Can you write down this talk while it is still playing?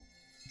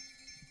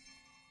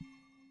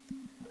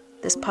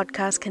This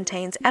podcast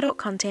contains adult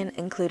content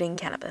including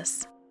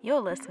cannabis.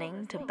 You're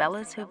listening to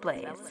Bellas Who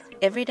Blaze.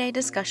 Everyday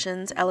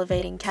discussions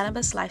elevating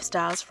cannabis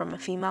lifestyles from a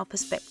female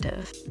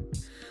perspective.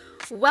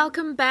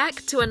 Welcome back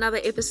to another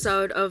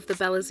episode of the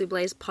Bellas Who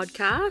Blaze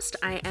podcast.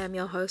 I am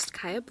your host,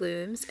 Kaya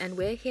Blooms, and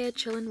we're here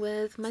chilling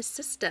with my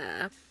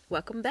sister.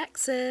 Welcome back,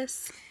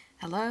 sis.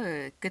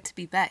 Hello, good to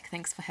be back.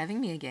 Thanks for having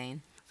me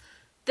again.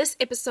 This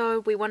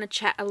episode, we want to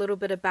chat a little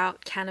bit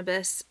about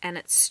cannabis and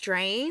its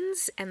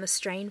strains and the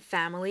strain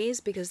families,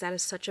 because that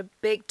is such a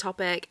big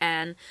topic,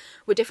 and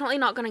we're definitely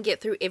not going to get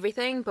through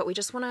everything, but we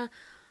just want to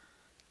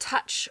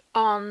touch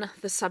on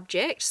the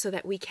subject so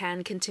that we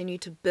can continue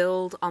to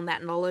build on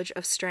that knowledge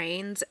of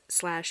strains /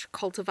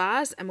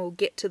 cultivars, and we'll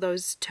get to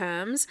those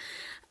terms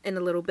in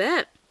a little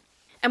bit.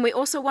 And we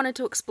also wanted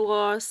to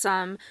explore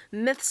some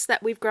myths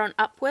that we've grown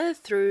up with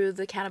through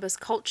the cannabis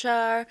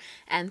culture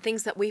and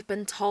things that we've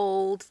been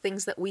told,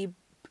 things that we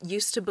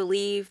used to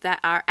believe that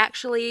are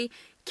actually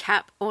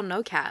cap or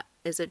no cap.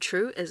 Is it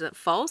true? Is it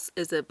false?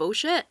 Is it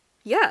bullshit?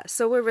 Yeah,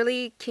 so we're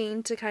really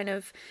keen to kind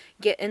of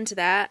get into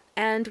that.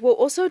 And we'll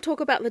also talk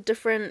about the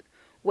different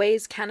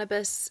ways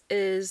cannabis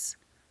is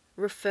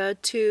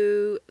referred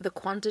to, the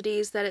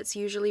quantities that it's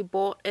usually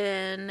bought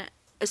in,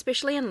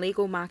 especially in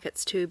legal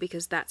markets too,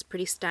 because that's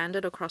pretty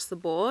standard across the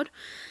board.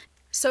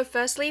 So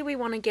firstly, we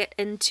want to get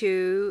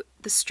into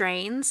the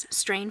strains,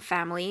 strain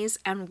families,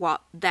 and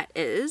what that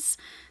is.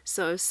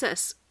 So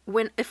sis,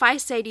 if I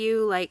say to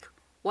you, like,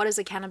 what is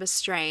a cannabis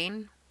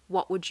strain,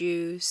 what would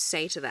you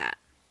say to that?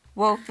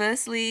 Well,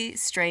 firstly,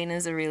 strain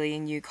is a really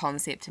new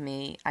concept to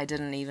me. I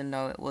didn't even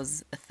know it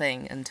was a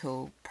thing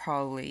until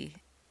probably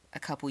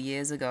a couple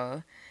years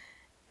ago.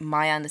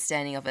 My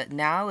understanding of it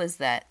now is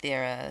that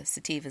there are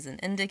sativas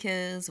and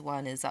indicas.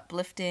 One is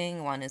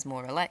uplifting, one is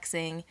more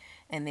relaxing,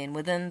 and then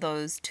within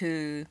those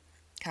two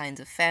kinds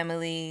of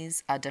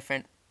families are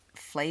different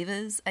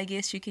flavors, I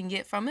guess you can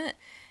get from it.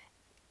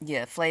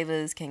 Yeah,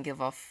 flavors can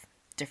give off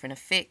different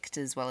effect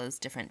as well as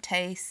different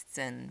tastes,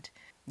 and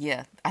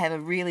yeah, I have a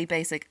really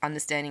basic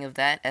understanding of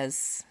that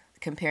as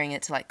comparing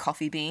it to like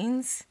coffee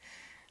beans.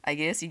 I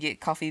guess you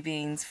get coffee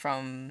beans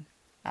from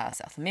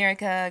South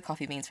America,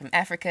 coffee beans from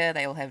Africa,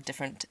 they all have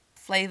different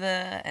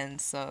flavor,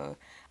 and so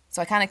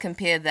I kind of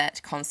compared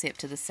that concept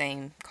to the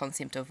same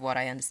concept of what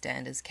I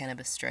understand as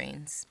cannabis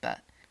strains.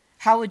 But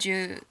how would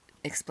you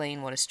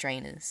explain what a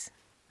strain is?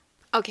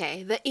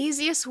 Okay, the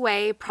easiest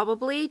way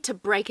probably to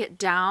break it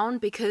down,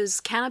 because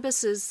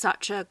cannabis is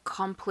such a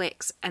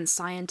complex and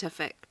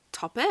scientific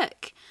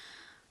topic,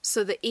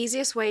 so the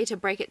easiest way to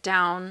break it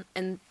down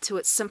into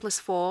its simplest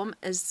form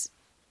is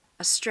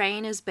a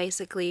strain is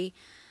basically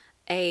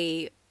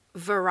a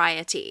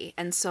variety,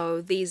 and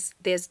so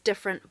there's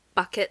different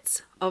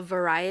buckets of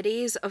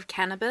varieties of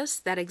cannabis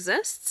that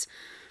exists.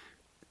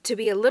 To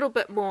be a little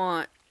bit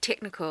more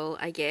technical,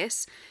 I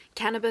guess,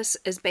 cannabis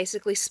is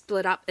basically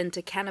split up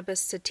into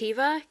cannabis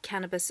sativa,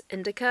 cannabis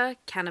indica,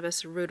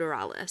 cannabis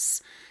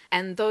ruderalis,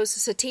 and those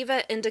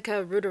sativa,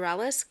 indica,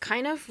 ruderalis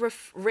kind of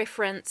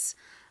reference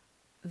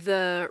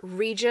the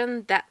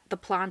region that the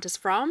plant is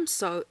from.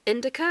 So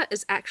indica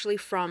is actually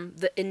from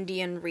the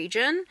Indian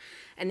region,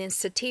 and then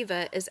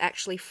sativa is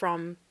actually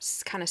from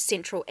kind of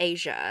Central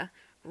Asia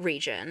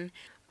region.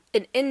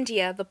 In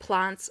India, the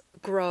plants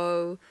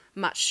grow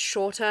much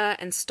shorter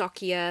and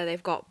stockier.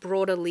 They've got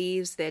broader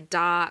leaves, they're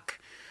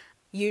dark,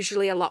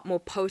 usually a lot more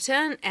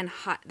potent, and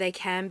they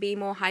can be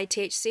more high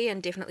THC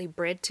and definitely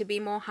bred to be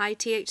more high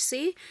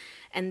THC.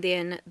 And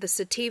then the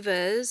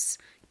sativas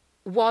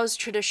was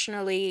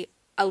traditionally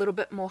a little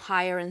bit more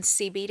higher in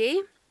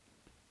CBD,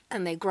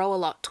 and they grow a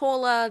lot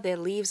taller, their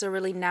leaves are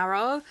really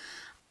narrow.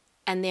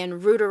 And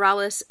then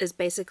ruderalis is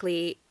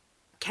basically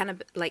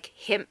like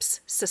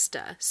hemp's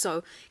sister.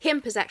 So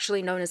hemp is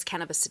actually known as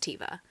cannabis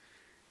sativa.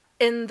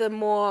 In the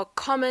more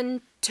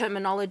common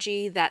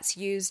terminology that's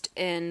used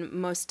in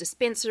most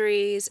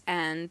dispensaries,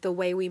 and the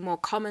way we more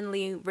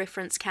commonly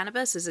reference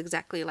cannabis is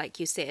exactly like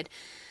you said,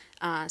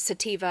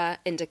 sativa,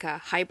 indica,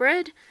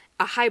 hybrid.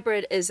 A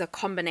hybrid is a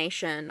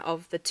combination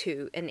of the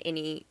two in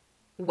any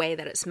way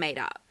that it's made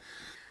up.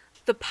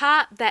 The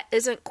part that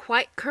isn't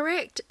quite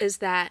correct is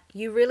that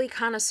you really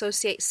can't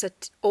associate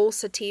all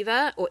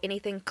sativa or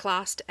anything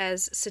classed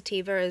as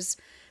sativa as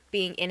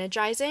being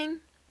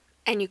energizing,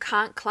 and you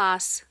can't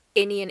class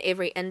any and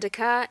every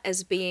indica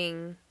as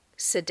being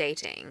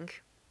sedating.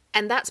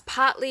 And that's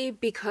partly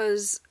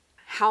because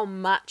how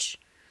much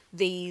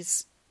the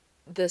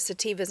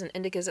sativas and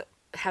indicas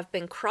have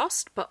been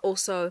crossed, but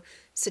also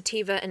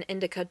sativa and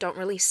indica don't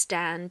really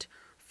stand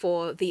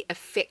for the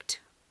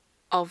effect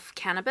of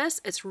cannabis.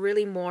 It's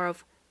really more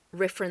of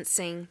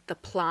referencing the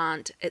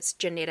plant, its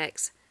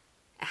genetics,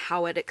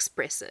 how it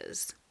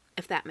expresses,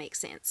 if that makes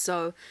sense.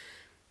 So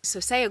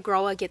say a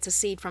grower gets a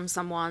seed from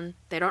someone,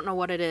 they don't know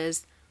what it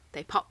is,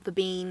 they pop the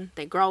bean,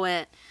 they grow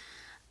it,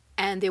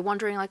 and they're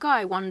wondering like, oh,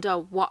 I wonder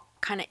what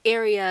kind of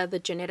area the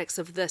genetics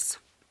of this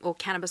or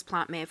cannabis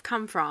plant may have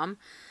come from.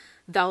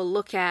 They'll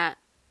look at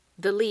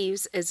the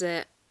leaves. Is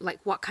it like,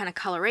 what kind of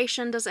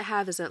coloration does it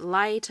have? Is it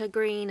lighter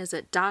green? Is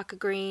it darker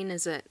green?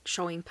 Is it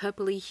showing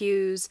purpley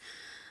hues?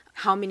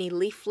 How many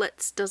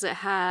leaflets does it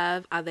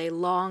have? Are they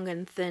long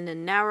and thin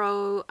and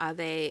narrow? Are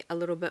they a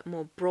little bit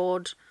more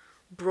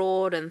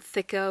broad and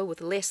thicker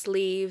with less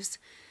leaves?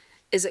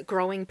 Is it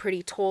growing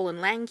pretty tall and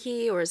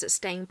lanky, or is it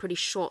staying pretty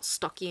short,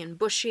 stocky and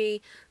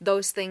bushy?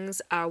 Those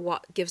things are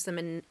what gives them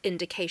an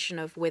indication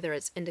of whether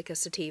it's indica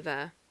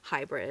sativa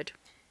hybrid.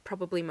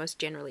 Probably most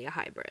generally a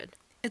hybrid.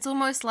 It's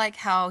almost like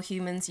how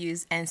humans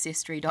use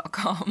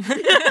Ancestry.com.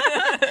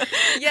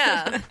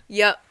 Yeah.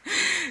 Yep.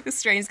 The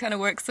strains kind of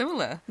work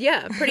similar.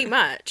 Yeah, pretty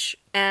much.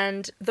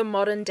 And the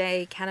modern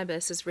day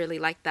cannabis is really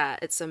like that.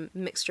 It's a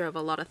mixture of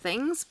a lot of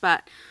things.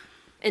 But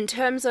in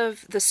terms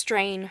of the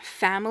strain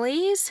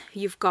families,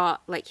 you've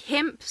got like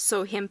hemp.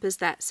 So hemp is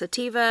that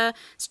sativa.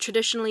 It's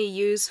traditionally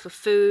used for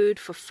food,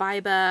 for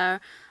fiber.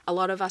 A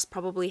lot of us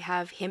probably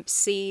have hemp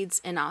seeds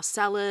in our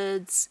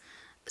salads,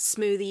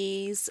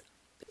 smoothies,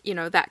 you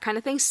know, that kind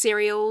of thing,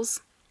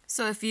 cereals.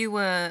 So if you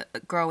were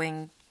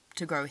growing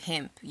to grow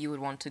hemp, you would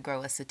want to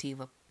grow a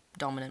sativa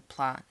dominant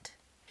plant.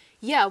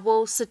 Yeah,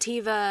 well,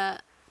 sativa,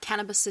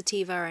 cannabis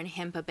sativa and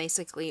hemp are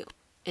basically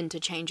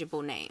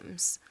interchangeable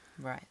names.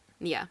 Right.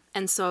 Yeah,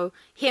 and so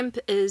hemp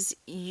is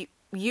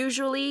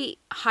usually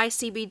high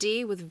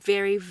CBD with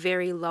very,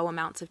 very low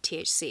amounts of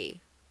THC.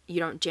 You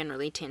don't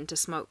generally tend to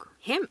smoke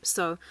hemp,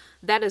 so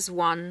that is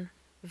one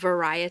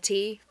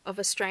variety of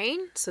a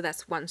strain. So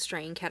that's one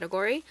strain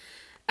category.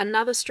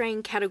 Another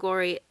strain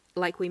category,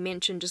 like we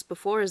mentioned just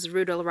before, is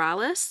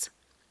ruderalis,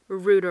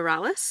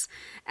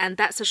 and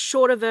that's a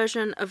shorter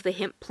version of the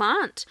hemp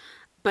plant,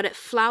 but it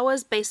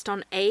flowers based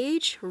on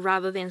age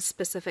rather than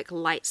specific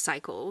light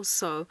cycles.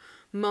 So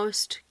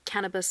most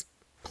cannabis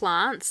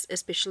plants,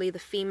 especially the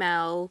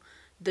female,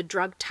 the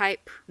drug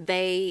type,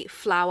 they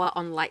flower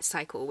on light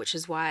cycle, which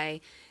is why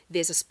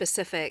there's a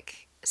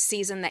specific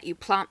season that you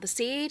plant the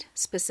seed,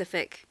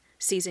 specific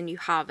season you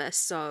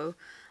harvest. So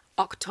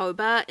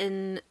October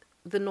in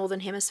the Northern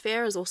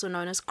Hemisphere is also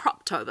known as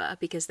Croptober,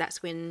 because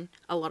that's when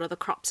a lot of the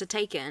crops are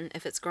taken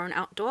if it's grown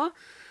outdoor.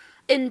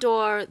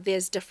 Indoor,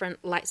 there's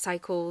different light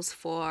cycles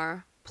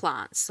for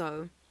plants.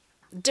 So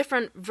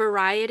different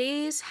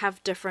varieties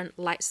have different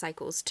light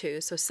cycles too.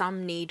 So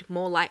some need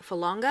more light for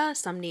longer,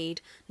 some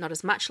need not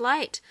as much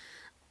light.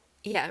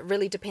 Yeah, it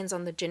really depends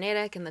on the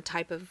genetic and the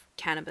type of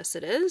cannabis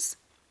it is.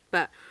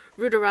 But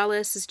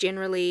ruderalis is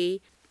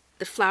generally,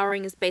 the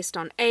flowering is based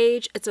on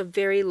age. It's a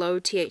very low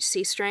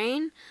THC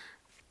strain.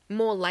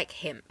 More like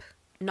hemp,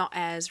 not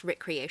as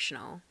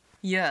recreational.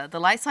 Yeah, the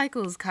light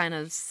cycles kind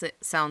of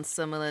sound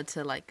similar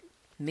to like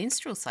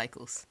menstrual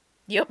cycles.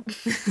 Yep.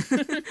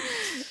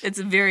 It's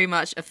very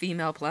much a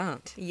female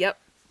plant. Yep,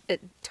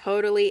 it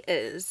totally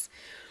is.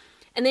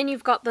 And then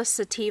you've got the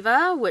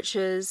sativa, which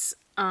is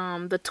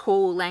the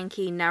tall,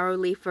 lanky, narrow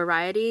leaf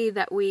variety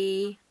that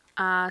we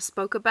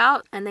spoke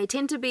about. And they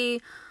tend to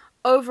be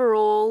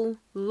overall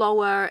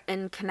lower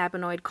in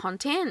cannabinoid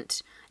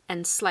content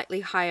and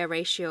slightly higher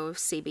ratio of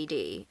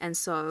CBD. And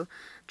so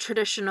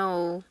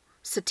traditional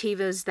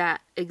sativas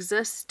that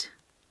exist,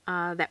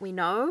 that we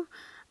know,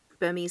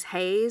 Burmese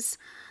Haze,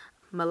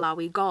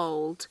 Malawi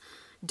Gold,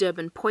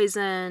 Durban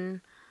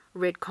Poison,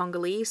 Red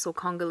Congolese or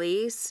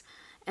Congolese,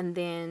 and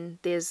then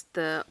there's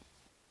the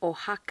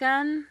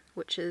Oaxacan,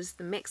 which is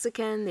the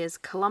Mexican, there's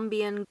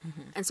Colombian.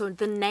 Mm-hmm. And so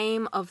the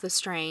name of the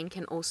strain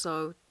can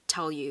also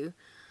tell you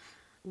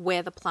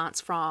where the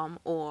plant's from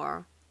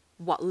or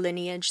what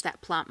lineage that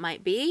plant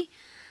might be.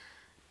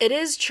 It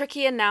is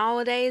trickier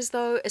nowadays,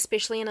 though,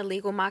 especially in a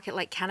legal market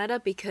like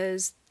Canada,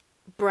 because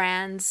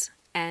brands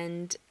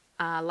and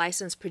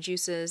licensed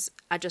producers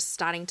are just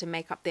starting to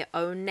make up their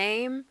own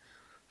name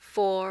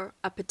for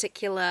a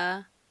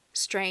particular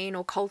strain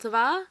or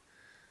cultivar.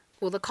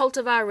 Well, the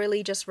cultivar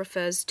really just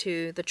refers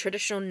to the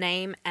traditional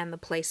name and the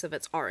place of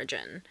its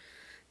origin.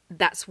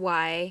 That's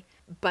why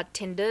bud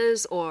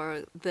tenders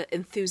or the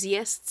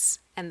enthusiasts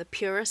and the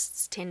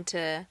purists tend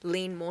to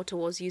lean more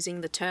towards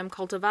using the term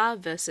cultivar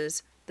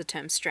versus the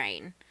term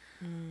strain.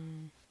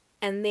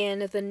 And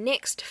then the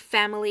next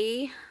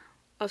family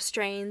of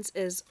strains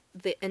is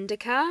the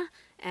indica,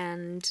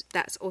 and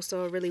that's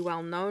also a really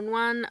well-known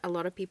one. A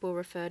lot of people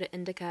refer to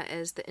indica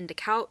as the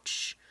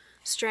Indicouch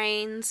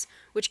strains,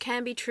 which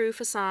can be true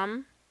for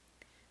some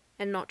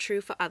and not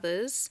true for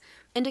others.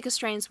 Indica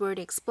strains, we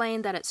already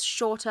explained that it's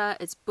shorter,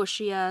 it's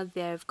bushier,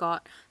 they've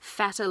got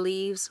fatter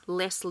leaves,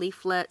 less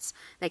leaflets,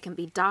 they can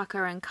be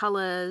darker in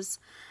colours.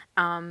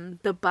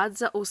 The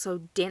buds are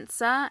also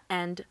denser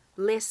and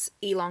less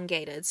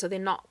elongated, so they're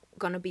not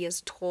going to be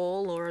as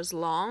tall or as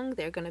long.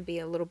 They're going to be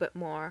a little bit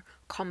more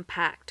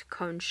compact,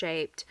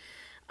 cone-shaped.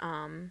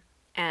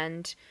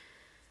 And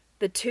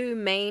the two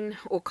main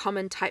or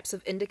common types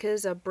of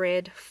indicas are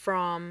bred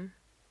from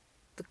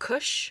the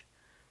Kush,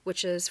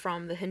 which is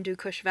from the Hindu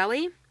Kush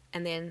Valley,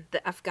 and then the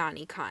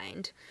Afghani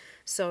kind.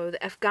 So the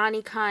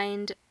Afghani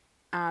kind,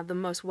 the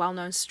most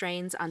well-known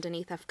strains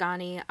underneath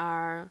Afghani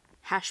are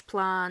Hash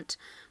Plant,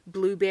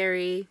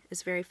 Blueberry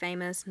is very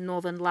famous,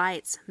 Northern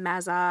Lights,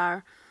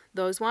 Mazar,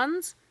 those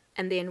ones.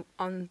 And then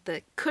on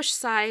the Kush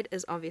side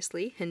is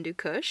obviously Hindu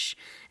Kush.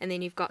 And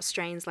then you've got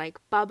strains like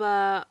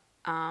Bubba,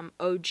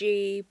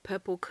 OG,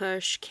 Purple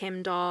Kush,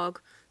 Chemdog.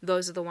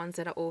 those are the ones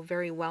that are all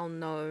very well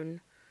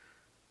known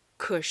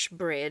Kush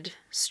bred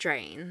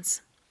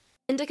strains.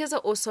 Indicas are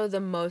also the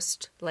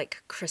most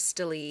like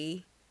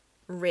crystally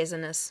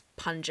resinous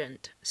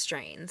pungent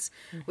strains,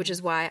 which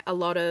is why a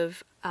lot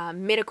of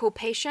medical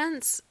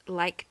patients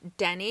like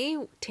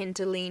Danny tend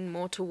to lean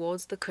more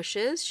towards the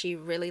Kushes. She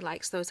really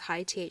likes those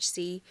high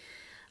THC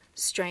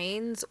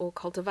strains or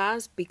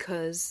cultivars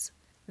because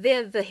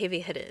they're the heavy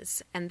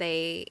hitters and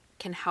they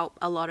can help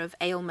a lot of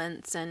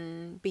ailments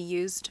and be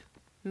used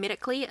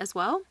medically as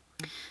well.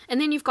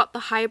 And then you've got the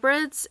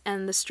hybrids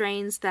and the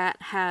strains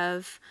that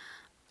have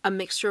a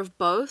mixture of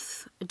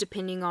both,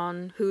 depending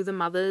on who the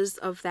mothers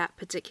of that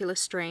particular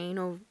strain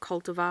or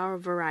cultivar or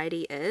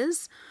variety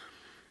is.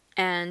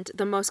 And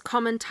the most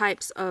common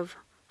types of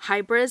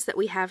hybrids that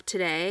we have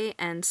today,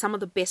 and some of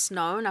the best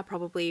known are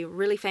probably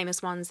really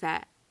famous ones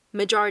that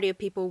majority of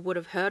people would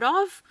have heard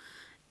of,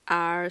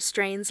 are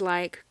strains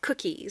like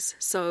cookies.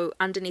 So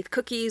underneath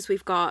cookies,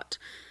 we've got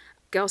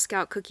Girl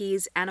Scout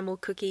cookies, animal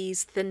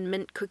cookies, thin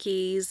mint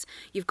cookies.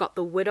 You've got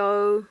the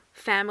Widow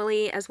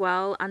family as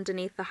well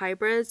underneath the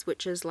hybrids,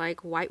 which is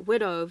like White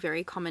Widow,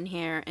 very common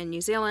here in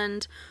New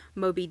Zealand,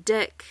 Moby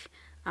Dick,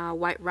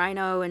 White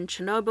Rhino in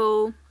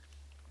Chernobyl.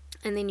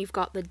 And then you've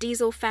got the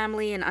Diesel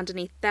family, and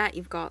underneath that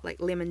you've got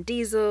like Lemon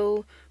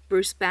Diesel,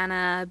 Bruce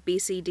Banner,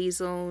 BC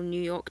Diesel, New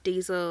York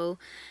Diesel,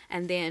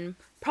 and then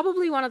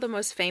probably one of the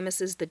most famous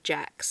is the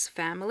Jacks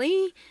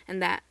family,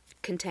 and that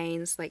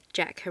contains like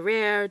Jack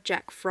Herrera,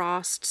 Jack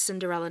Frost,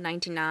 Cinderella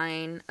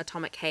 99,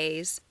 Atomic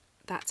Haze.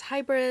 That's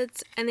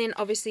hybrids. And then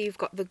obviously you've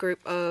got the group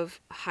of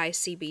high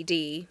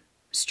CBD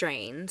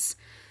strains.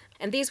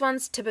 And these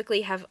ones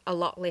typically have a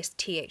lot less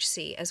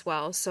THC as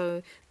well.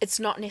 So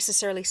it's not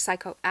necessarily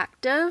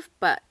psychoactive,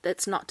 but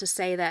it's not to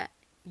say that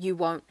you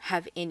won't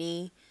have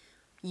any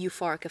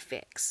euphoric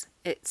effects.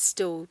 It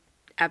still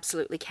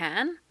absolutely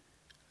can,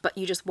 but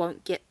you just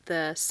won't get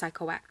the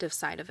psychoactive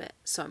side of it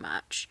so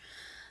much.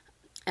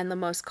 And the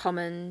most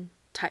common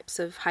types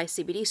of high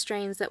CBD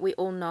strains that we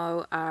all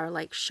know are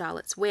like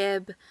Charlotte's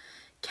Web,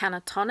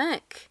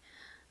 Canatonic.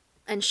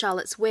 And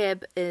Charlotte's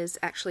Web is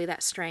actually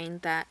that strain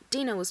that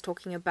Dina was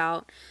talking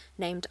about,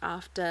 named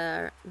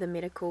after the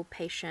medical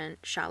patient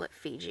Charlotte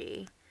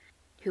Figi,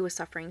 who was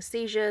suffering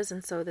seizures,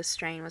 and so the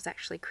strain was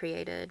actually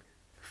created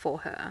for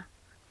her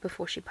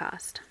before she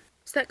passed.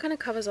 So that kind of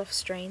covers off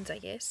strains, I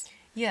guess.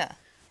 Yeah.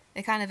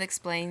 It kind of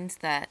explains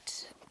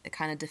that it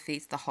kind of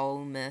defeats the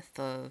whole myth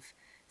of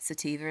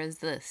sativa is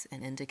this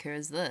and indica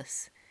is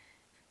this.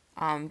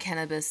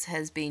 Cannabis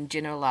has been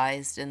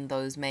generalized in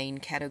those main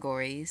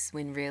categories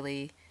when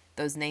really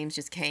those names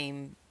just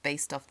came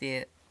based off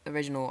their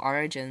original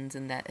origins,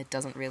 and that it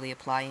doesn't really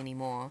apply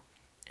anymore,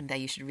 and that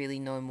you should really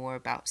know more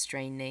about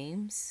strain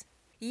names.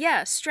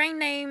 Yeah, strain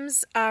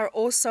names are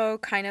also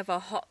kind of a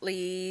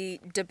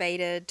hotly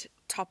debated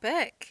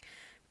topic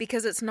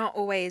because it's not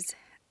always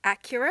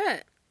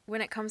accurate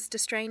when it comes to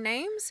strain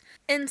names.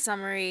 In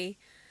summary,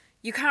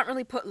 you can't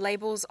really put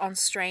labels on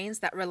strains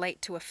that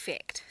relate to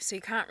effect. So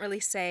you can't really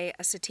say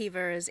a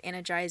sativa is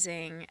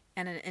energizing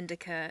and an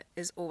indica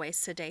is always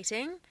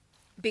sedating,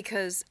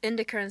 because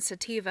indica and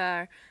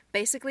sativa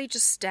basically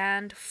just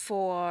stand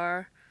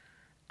for,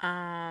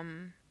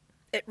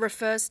 it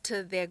refers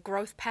to their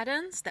growth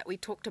patterns that we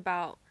talked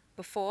about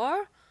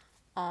before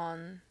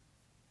on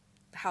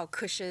how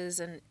Kushes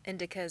and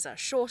indicas are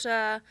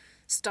shorter,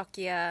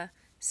 stockier,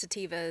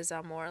 sativas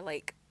are more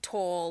like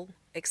tall,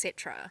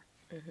 etc.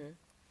 Mm-hmm.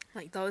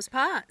 Like those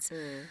parts.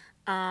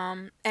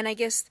 And I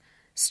guess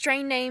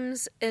strain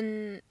names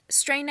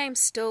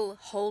still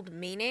hold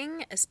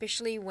meaning,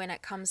 especially when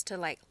it comes to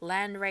like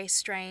landrace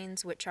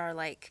strains, which are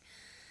like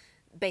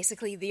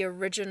basically the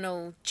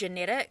original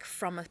genetic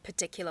from a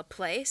particular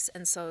place.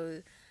 And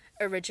so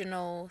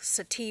original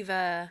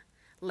sativa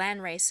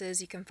land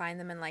races, you can find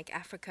them in like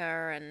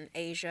Africa and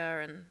Asia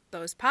and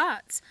those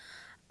parts,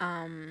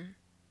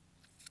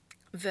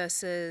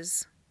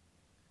 versus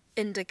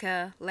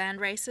indica land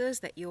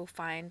races that you'll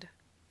find,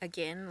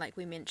 again, like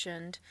we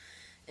mentioned,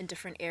 in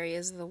different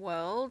areas of the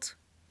world,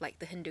 like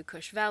the Hindu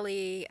Kush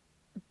Valley.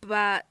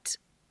 But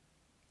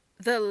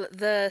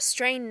the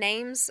strain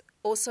names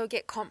also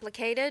get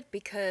complicated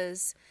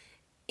because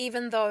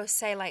even though,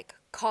 say, like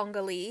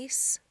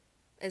Congolese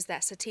is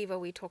that sativa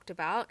we talked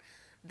about,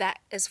 that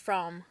is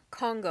from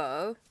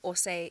Congo, or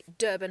say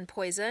Durban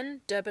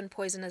Poison. Durban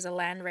Poison is a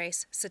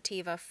landrace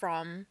sativa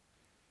from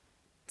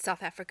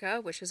South Africa,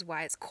 which is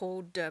why it's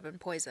called Durban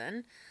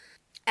Poison.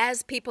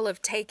 As people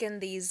have taken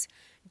these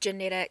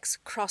genetics,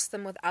 crossed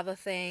them with other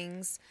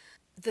things,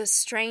 the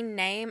strain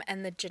name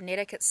and the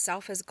genetic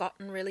itself has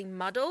gotten really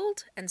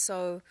muddled. And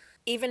so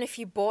even if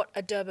you bought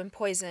a Durban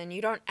Poison,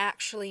 you don't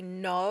actually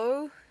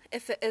know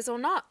if it is or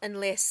not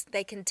unless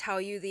they can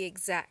tell you the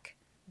exact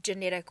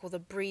genetic or the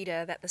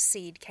breeder that the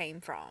seed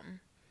came from.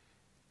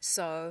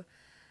 So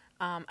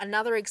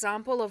another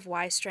example of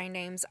why strain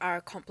names are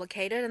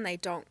complicated and they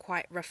don't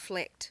quite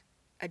reflect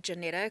a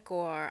genetic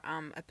or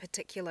a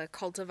particular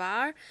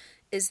cultivar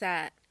is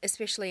that,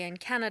 especially in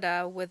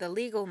Canada with a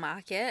legal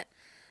market,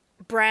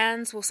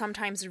 brands will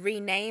sometimes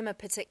rename a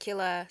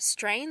particular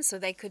strain, so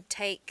they could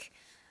take,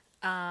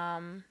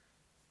 so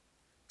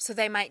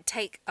they might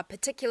take a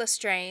particular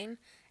strain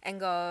and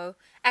go,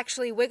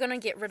 actually, we're going to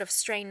get rid of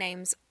strain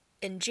names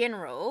in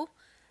general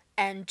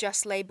and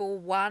just label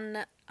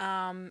one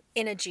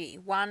energy,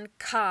 one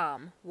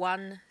calm,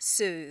 one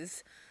soothe,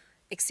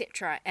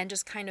 etc., and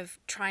just kind of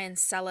try and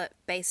sell it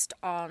based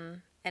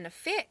on an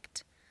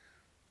effect.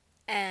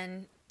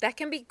 And that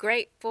can be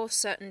great for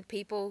certain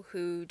people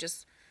who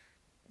just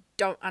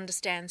don't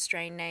understand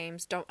strain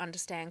names, don't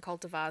understand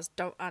cultivars,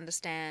 don't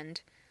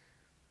understand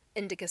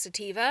indica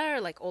sativa,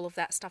 like all of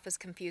that stuff is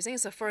confusing.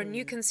 So for a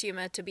new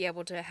consumer to be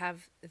able to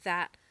have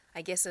that,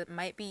 I guess it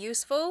might be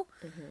useful.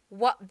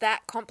 What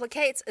that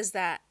complicates is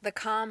that the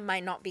calm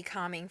might not be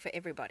calming for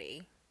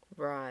everybody.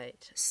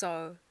 Right.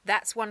 So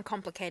that's one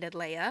complicated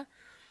layer.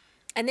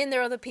 And then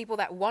there are the people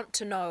that want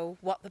to know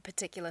what the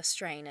particular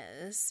strain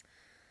is.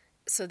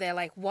 So they're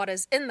like, what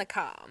is in the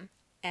calm?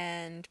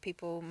 And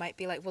people might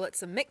be like, well,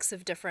 it's a mix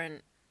of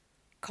different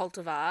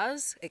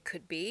cultivars. It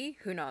could be,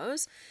 who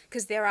knows?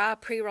 Because there are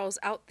pre-rolls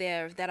out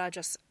there that are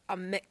just a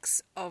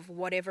mix of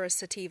whatever is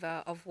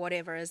sativa, of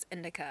whatever is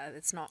indica.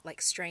 It's not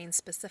like strain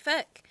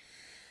specific.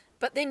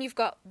 But then you've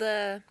got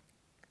the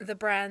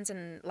brands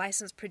and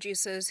licensed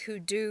producers who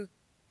do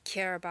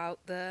care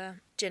about the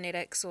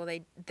genetics, or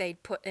they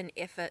put in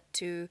effort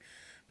to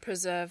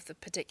preserve the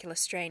particular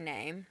strain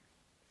name.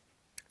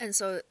 And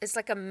so it's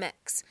like a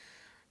mix.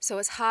 So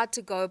it's hard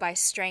to go by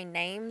strain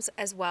names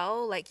as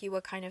well, like you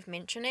were kind of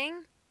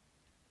mentioning,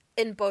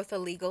 in both a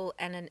legal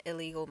and an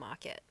illegal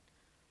market.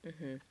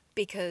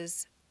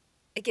 Because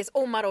it gets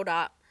all muddled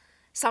up.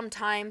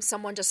 Sometimes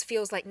someone just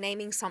feels like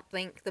naming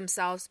something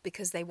themselves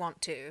because they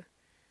want to.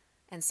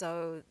 And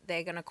so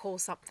they're going to call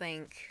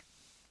something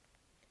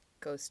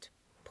Ghost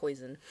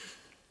poison.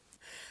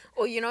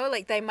 Or, you know,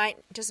 like they might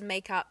just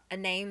make up a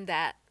name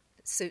that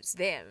suits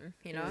them,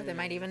 you know. They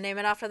might even name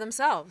it after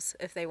themselves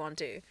if they want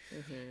to.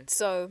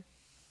 So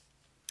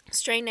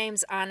strain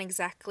names aren't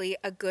exactly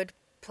a good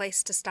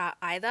place to start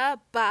either,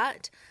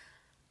 but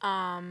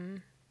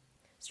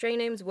strain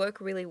names work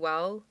really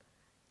well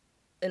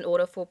in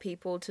order for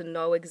people to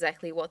know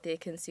exactly what they're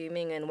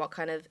consuming and what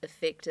kind of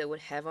effect it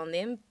would have on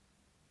them.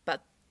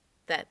 But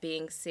that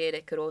being said,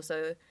 it could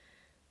also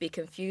be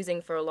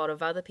confusing for a lot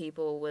of other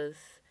people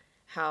with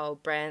how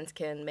brands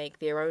can make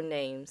their own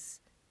names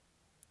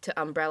to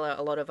umbrella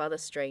a lot of other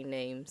strain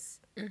names.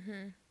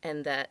 And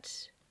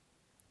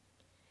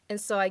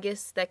so I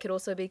guess that could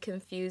also be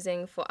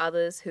confusing for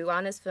others who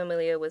aren't as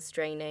familiar with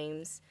strain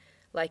names.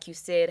 Like you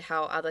said,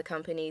 how other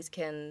companies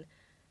can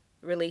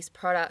release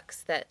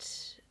products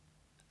that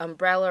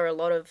umbrella a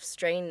lot of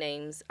strain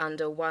names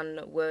under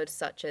one word,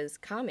 such as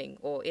calming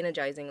or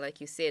energizing,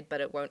 like you said,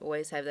 but it won't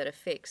always have that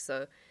effect.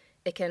 So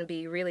it can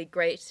be really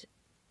great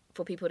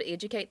for people to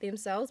educate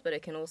themselves, but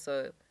it can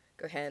also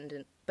go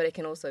but it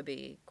can also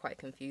be quite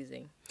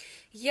confusing.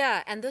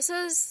 Yeah, and this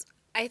is,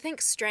 I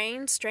think,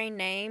 strain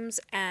names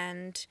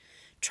and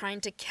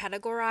trying to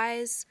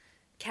categorize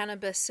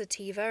cannabis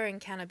sativa and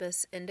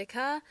cannabis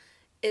indica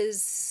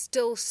is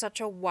still such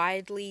a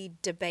widely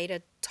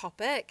debated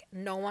topic.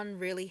 No one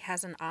really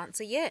has an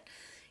answer yet.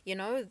 You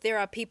know, there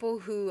are people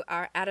who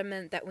are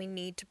adamant that we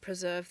need to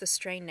preserve the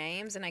strain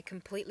names, and I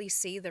completely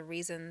see the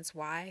reasons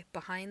why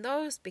behind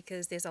those,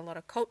 because there's a lot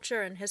of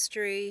culture and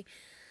history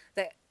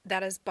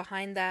that is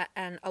behind that,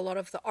 and a lot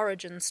of the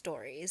origin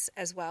stories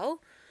as well.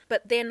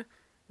 But then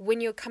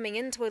when you're coming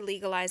into a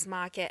legalized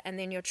market and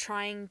then you're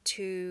trying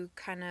to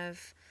kind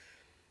of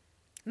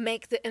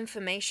make the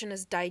information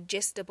as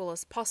digestible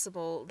as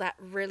possible, that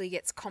really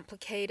gets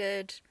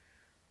complicated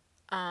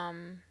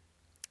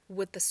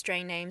with the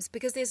strain names,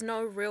 because there's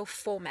no real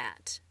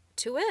format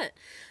to it.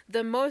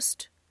 The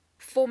most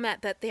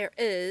format that there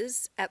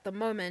is at the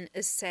moment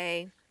is,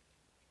 say,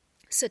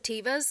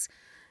 sativas,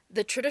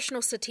 the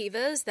traditional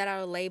sativas that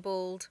are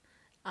labeled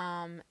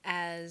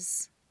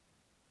as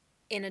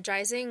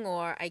energizing,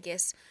 or I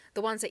guess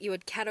the ones that you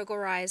would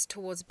categorize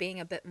towards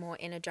being a bit more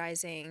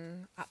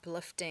energizing,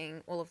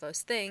 uplifting, all of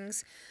those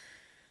things,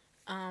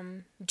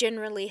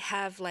 generally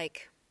have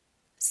like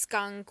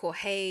skunk or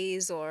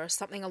haze or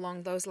something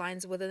along those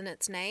lines within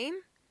its name.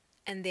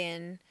 And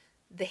then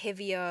the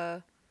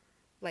heavier,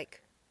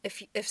 like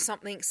if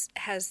something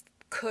has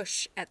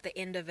kush at the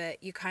end of it,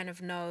 you kind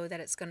of know that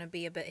it's going to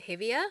be a bit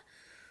heavier.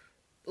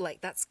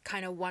 Like that's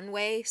kind of one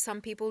way some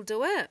people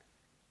do it.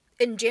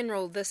 In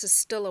general, this is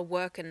still a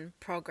work in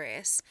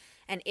progress,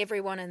 and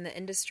everyone in the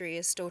industry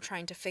is still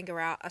trying to figure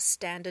out a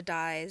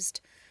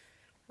standardized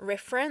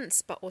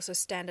reference, but also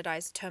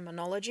standardized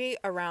terminology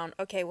around,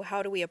 okay, well,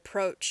 how do we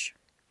approach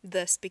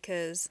this?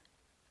 Because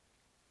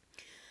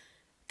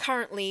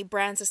currently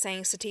brands are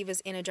saying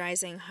sativa's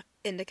energizing,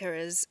 indica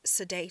is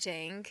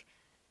sedating,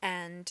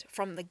 and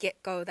from the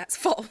get-go that's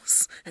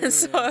false.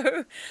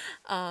 So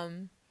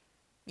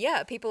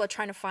yeah, people are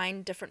trying to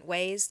find different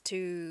ways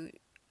to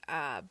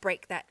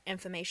break that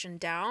information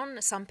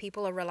down. Some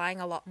people are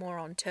relying a lot more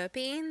on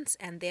terpenes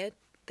and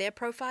their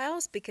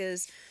profiles,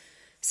 because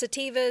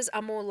Sativas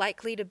are more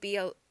likely to be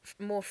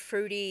more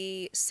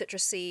fruity,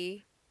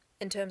 citrusy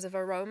in terms of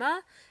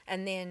aroma,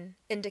 and then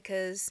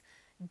indicas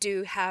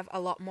do have a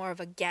lot more of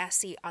a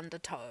gassy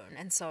undertone,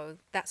 and so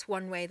that's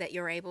one way that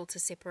you're able to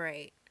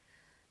separate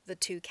the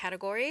two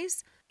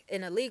categories.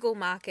 In a legal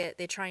market,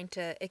 they're trying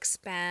to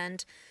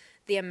expand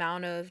the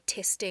amount of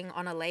testing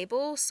on a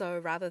label, so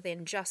rather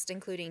than just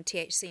including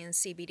THC and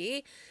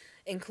CBD,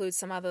 include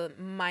some other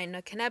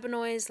minor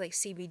cannabinoids like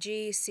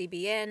CBG,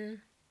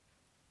 CBN,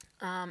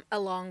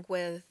 along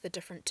with the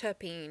different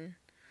terpene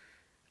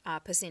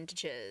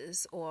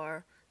percentages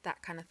or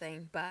that kind of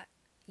thing. But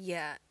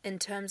yeah, in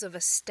terms of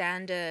a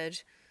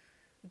standard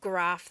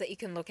graph that you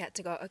can look at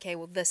to go, okay,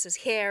 well, this is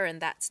here and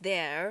that's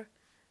there,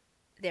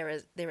 there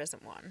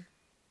isn't one.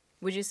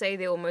 Would you say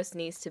there almost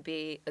needs to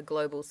be a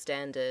global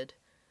standard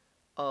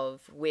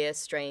of where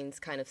strains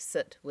kind of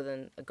sit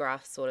within a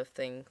graph sort of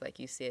thing, like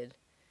you said?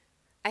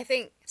 I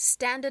think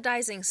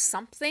standardizing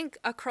something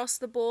across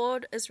the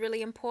board is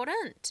really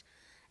important.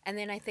 And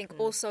then I think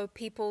also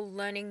people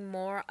learning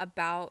more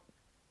about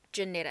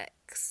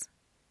genetics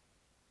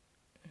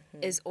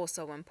is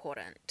also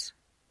important,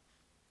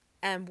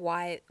 and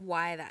why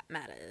that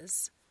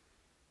matters.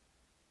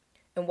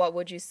 And what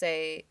would you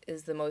say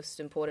is the most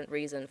important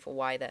reason for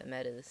why that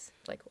matters?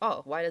 Like,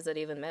 oh, why does it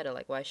even matter?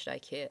 Like, why should I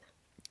care?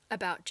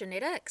 About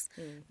genetics?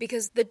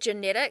 Because the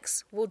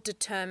genetics will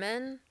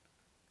determine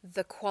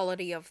the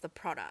quality of the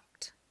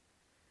product.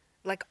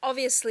 Like,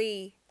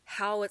 obviously,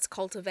 how it's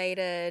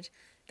cultivated,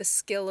 the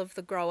skill of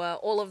the grower,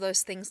 all of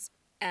those things,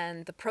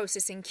 and the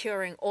processing,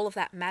 curing, all of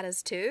that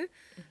matters too.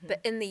 But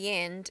in the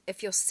end,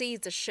 if your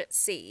seed's a shit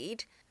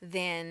seed,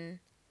 then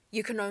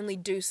you can only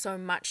do so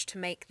much to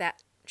make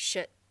that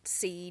shit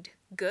seed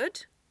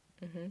good.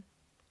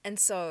 And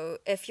so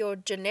if your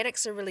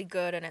genetics are really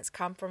good and it's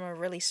come from a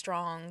really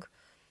strong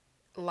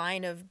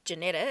line of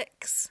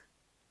genetics,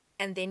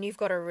 and then you've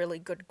got a really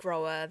good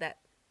grower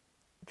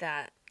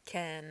that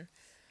can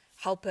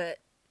help it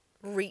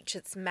reach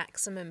its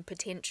maximum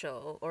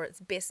potential or its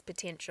best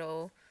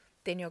potential,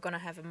 then you're going to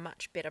have a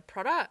much better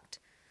product,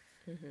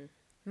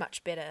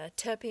 much better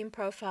terpene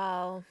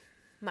profile,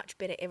 much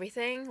better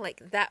everything.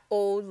 Like, that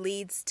all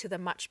leads to the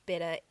much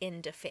better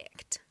end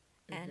effect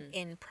and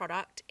end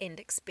product, end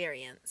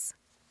experience.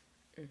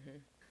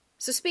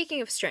 So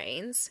speaking of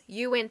strains,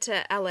 you went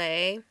to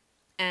LA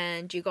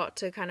and you got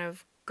to kind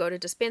of go to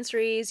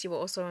dispensaries. You were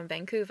also in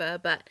Vancouver,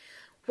 but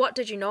what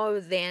did you know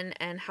then,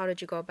 and how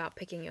did you go about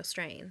picking your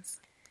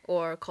strains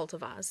or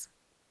cultivars?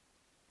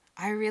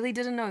 I really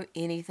didn't know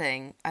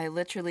anything. I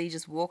literally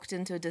just walked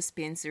into a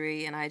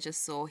dispensary and I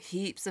just saw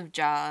heaps of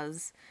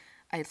jars.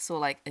 I saw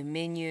like a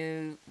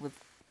menu with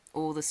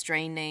all the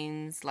strain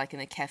names, like in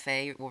a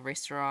cafe or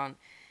restaurant.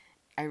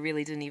 I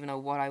really didn't even know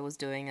what I was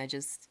doing. I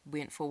just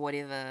went for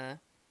whatever.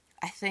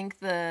 I think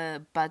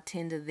the bud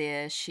tender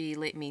there, she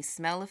let me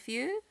smell a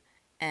few,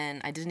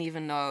 and I didn't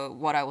even know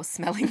what I was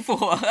smelling for.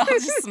 I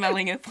was just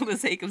smelling it for the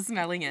sake of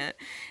smelling it.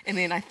 And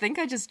then I think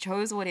I just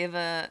chose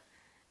whatever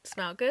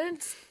Smell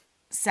good?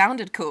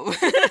 sounded cool.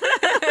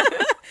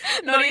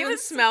 Not even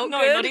smell good?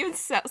 No, not even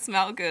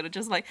smell good.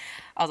 Just like,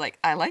 I was like,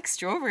 I like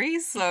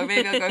strawberries, so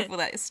maybe I'll go for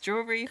that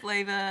strawberry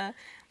flavor.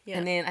 Yeah.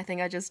 And then I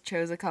think I just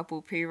chose a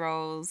couple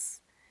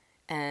pre-rolls.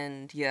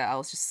 And yeah, I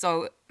was just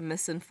so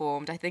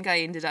misinformed. I think I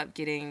ended up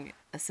getting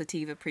a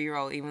sativa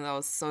pre-roll, even though I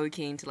was so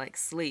keen to like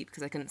sleep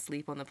because I couldn't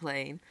sleep on the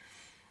plane.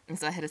 And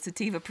so I had a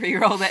sativa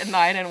pre-roll that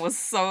night and was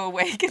so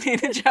awake and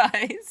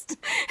energized.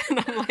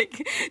 And I'm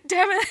like,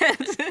 damn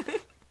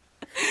it.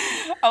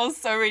 I was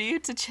so ready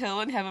to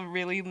chill and have a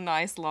really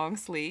nice long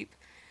sleep.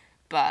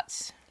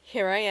 But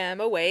here I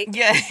am, awake.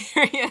 Yeah,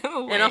 here I am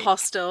awake. In a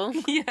hostel.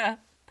 Yeah.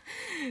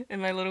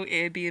 In my little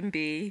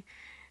Airbnb.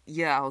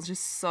 Yeah, I was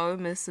just so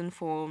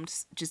misinformed.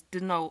 Just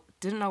didn't know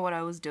what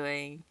I was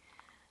doing.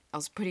 I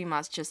was pretty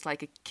much just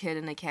like a kid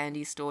in a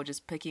candy store,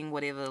 just picking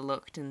whatever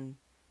looked and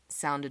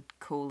sounded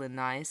cool and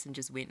nice, and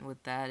just went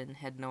with that and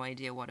had no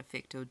idea what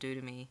effect it would do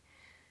to me.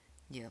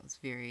 Yeah, I was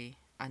very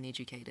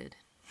uneducated.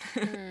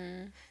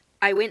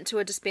 I went to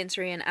a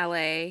dispensary in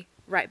LA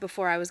right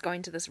before I was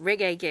going to this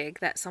reggae gig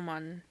that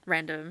someone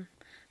random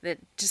that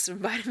just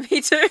invited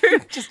me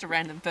to. Just a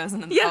random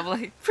person in the Yeah,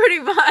 public. pretty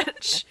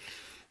much.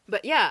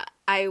 But yeah,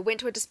 I went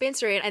to a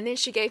dispensary and then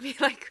she gave me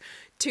like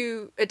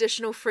 2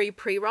 additional free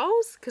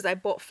pre-rolls because I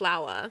bought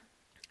flour.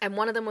 And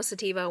one of them was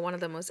sativa, one of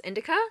them was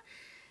indica.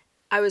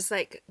 I was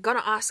like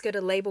gonna ask her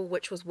to label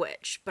which was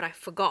which, but I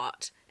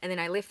forgot. And then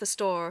I left the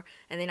store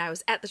and then I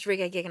was at this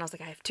reggae gig and I was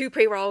like, I have 2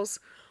 pre-rolls.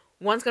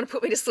 One's gonna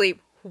put me to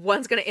sleep.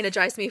 One's gonna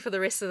energize me for the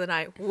rest of the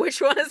night.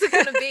 Which one is it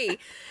gonna be?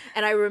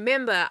 And I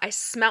remember I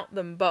smelt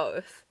them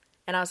both.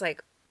 And I was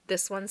like,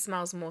 this one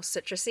smells more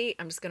citrusy.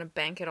 I'm just gonna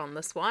bank it on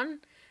this one.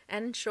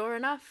 And sure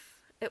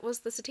enough, it was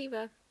the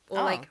sativa.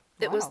 Or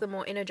it was the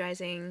more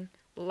energizing,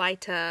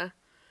 lighter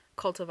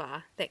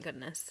cultivar. Thank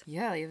goodness.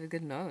 Yeah, you have a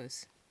good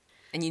nose.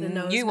 And you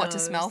knew what to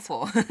smell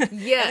for.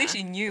 Yeah. At least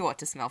you knew what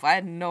to smell for. I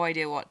had no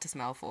idea what to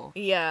smell for.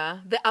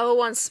 Yeah. The other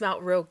one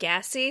smelled real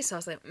gassy, so I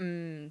was like,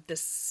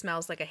 this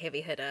smells like a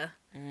heavy hitter.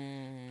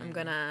 I'm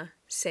gonna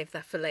save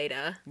that for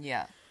later.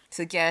 Yeah.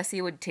 So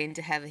gassy would tend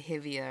to have a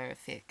heavier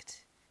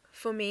effect.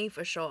 For me,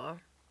 for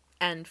sure.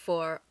 And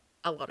for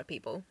a lot of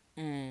people.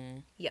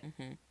 Yeah.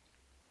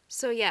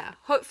 So yeah,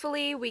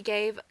 hopefully we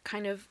gave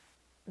kind of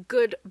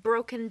good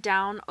broken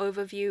down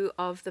overview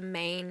of the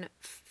main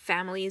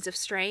families of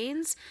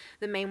strains.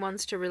 The main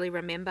ones to really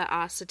remember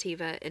are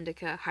sativa,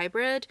 indica,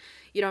 hybrid.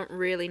 You don't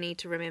really need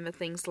to remember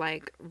things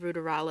like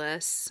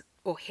ruderalis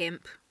or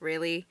hemp,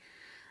 really.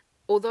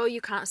 Although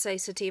you can't say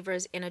sativa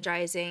is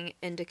energizing,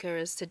 indica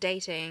is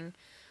sedating,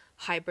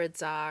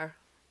 hybrids are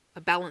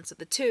a balance of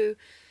the two,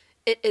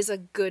 it is a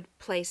good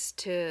place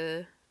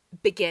to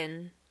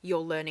begin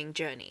your learning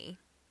journey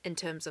in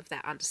terms of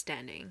that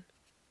understanding.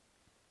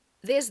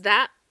 There's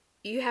that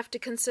you have to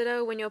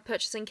consider when you're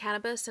purchasing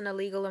cannabis in a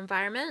legal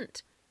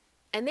environment.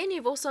 And then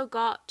you've also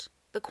got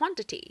the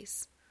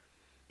quantities.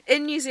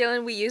 In New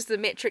Zealand, we use the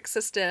metric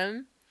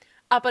system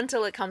up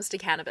until it comes to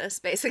cannabis,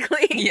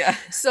 basically. Yeah.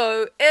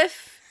 So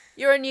if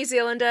you're a New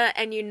Zealander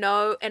and you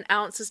know an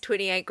ounce is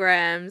 28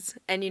 grams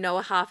and you know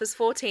a half is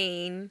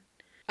 14,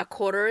 a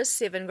quarter is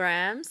 7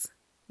 grams,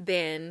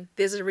 then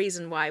there's a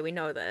reason why we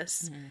know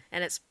this.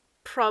 And it's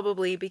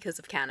probably because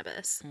of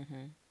cannabis.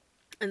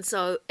 And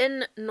so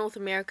in North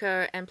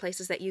America and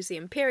places that use the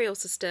imperial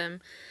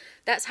system,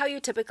 that's how you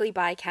typically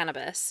buy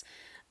cannabis.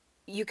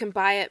 You can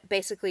buy it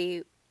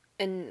basically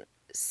in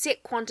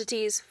set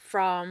quantities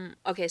from,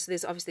 okay, so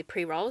there's obviously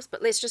pre-rolls,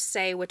 but let's just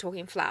say we're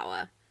talking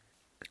flour.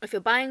 If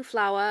you're buying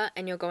flour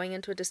and you're going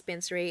into a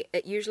dispensary,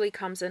 it usually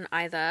comes in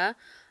either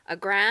a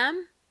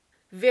gram.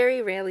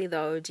 Very rarely,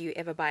 though, do you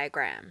ever buy a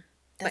gram.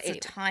 That's a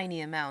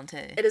tiny amount,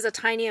 eh? It is a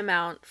tiny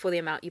amount for the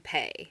amount you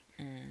pay.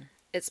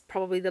 It's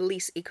probably the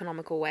least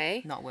economical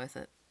way. Not worth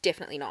it.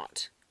 Definitely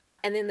not.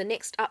 And then the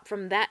next up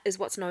from that is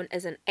what's known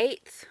as an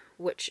eighth,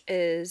 which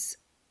is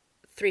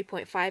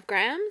 3.5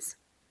 grams.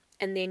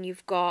 And then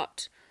you've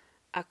got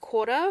a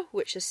quarter,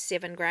 which is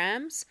 7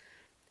 grams.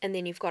 And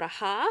then you've got a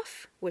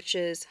half, which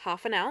is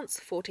half an ounce,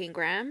 14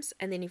 grams.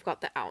 And then you've got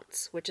the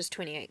ounce, which is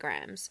 28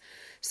 grams.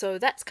 So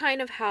that's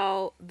kind of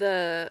how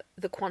the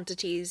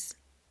quantities,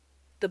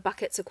 the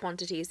buckets of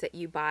quantities that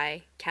you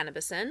buy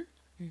cannabis in.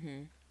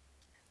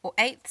 Or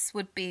eighths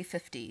would be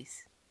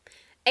 50s.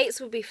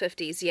 Eighths would be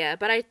 50s, yeah.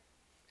 But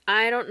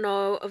I don't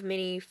know of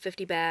many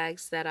 50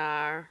 bags that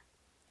are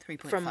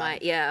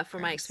 3.5.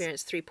 from my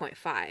experience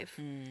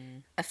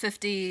 3.5. A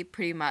 50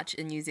 pretty much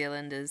in New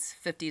Zealand is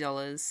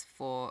 $50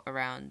 for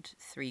around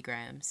 3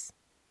 grams,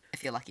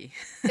 if you're lucky.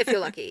 If you're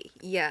lucky,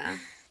 yeah.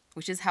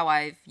 Which is how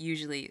I've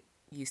usually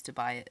used to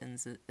buy it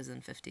is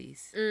in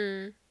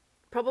 50s.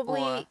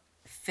 Probably Or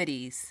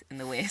 50s in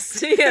the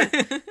West. yeah.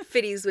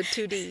 50s with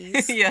 2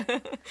 Ds. Yeah.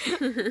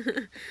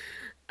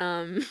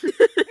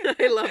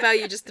 I love how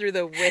you just threw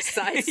the West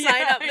Side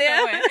sign up there.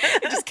 I know,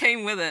 it just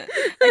came with it.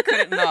 I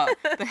couldn't not.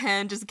 The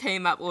hand just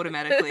came up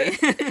automatically.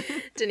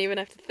 Didn't even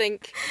have to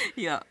think.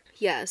 Yeah.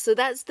 Yeah, so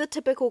that's the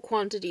typical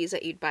quantities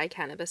that you'd buy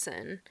cannabis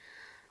in.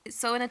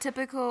 So in a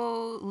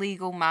typical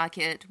legal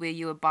market where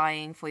you are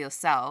buying for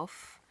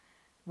yourself,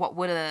 what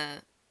would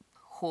a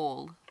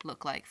haul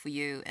look like for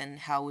you and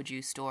how would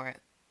you store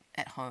it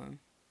at home?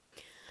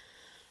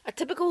 A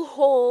typical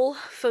haul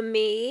for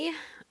me,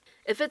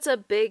 if it's a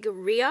big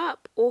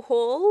re-up or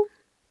haul,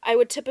 I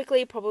would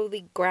typically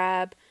probably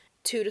grab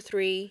 2 to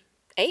 3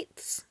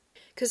 eighths.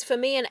 Because for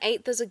me, an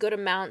eighth is a good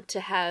amount to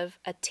have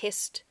a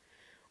test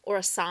or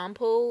a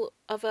sample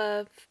of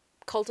a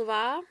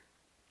cultivar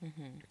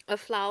of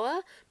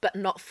flower, but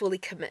not fully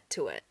commit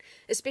to it.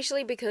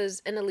 Especially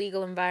because in a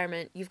legal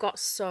environment, you've got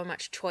so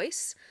much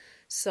choice.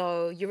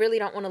 So you really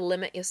don't want to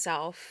limit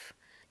yourself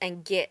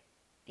and get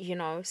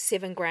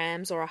 7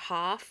 grams or a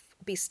half,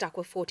 be stuck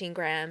with 14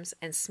 grams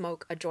and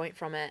smoke a joint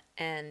from it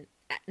and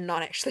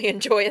not actually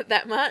enjoy it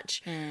that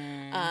much.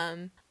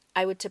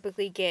 I would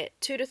typically get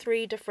 2 to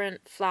 3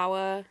 different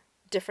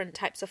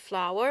types of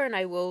flower, and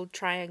I will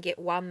try and get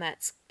one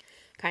that's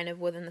kind of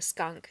within the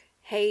skunk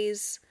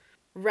haze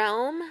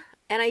realm.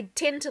 And I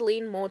tend to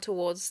lean more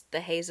towards the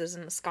hazes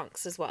and the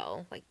skunks as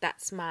well. Like,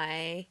 that's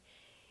my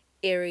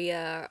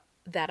area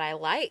that I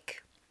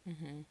like.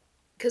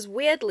 Because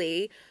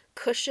weirdly,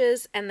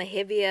 Kushes and the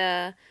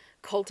heavier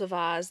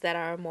cultivars that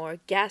are more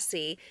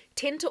gassy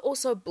tend to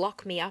also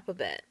block me up a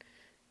bit.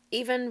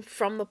 Even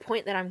from the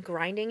point that I'm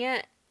grinding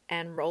it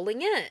and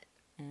rolling it.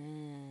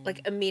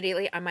 Like,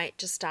 immediately I might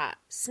just start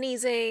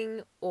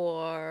sneezing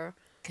or...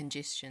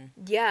 Congestion.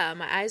 Yeah,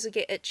 my eyes would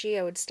get itchy.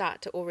 I would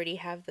start to already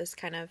have this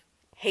kind of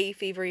hay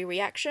fevery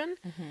reaction.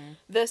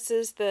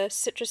 Versus the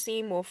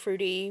citrusy, more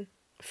fruity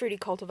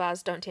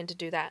cultivars don't tend to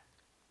do that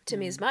to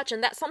me as much.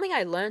 And that's something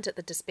I learned at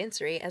the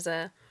dispensary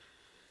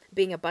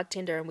being a bud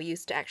tender, and we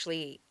used to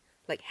actually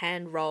like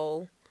hand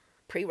roll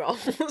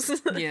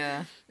pre-rolls.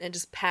 Yeah. And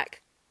just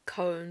pack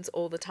cones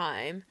all the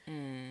time.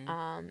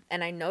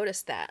 And I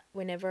noticed that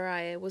whenever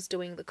I was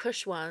doing the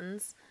Kush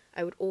ones,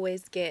 I would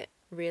always get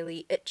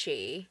really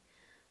itchy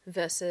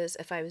versus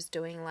if I was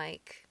doing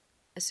like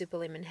a super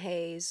lemon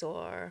haze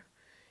or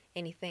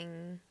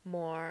anything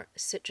more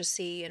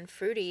citrusy and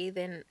fruity,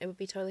 then it would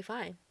be totally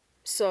fine.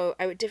 So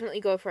I would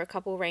definitely go for a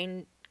couple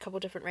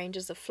different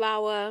ranges of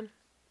flour.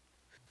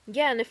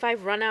 Yeah, and if I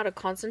run out of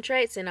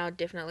concentrates, then I'll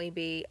definitely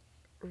be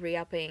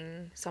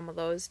re-upping some of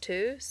those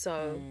too.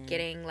 So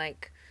getting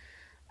like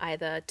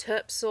either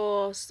terp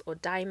sauce or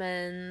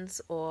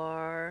diamonds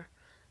or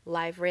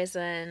live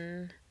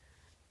resin.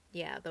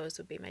 Yeah, those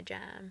would be my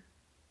jam.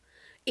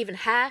 Even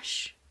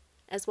hash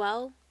as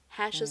well.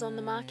 Hash is on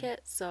the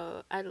market,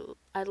 so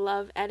I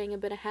love adding a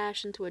bit of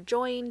hash into a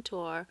joint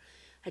or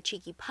a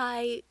cheeky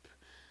pipe.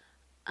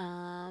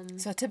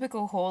 So a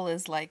typical haul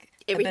is like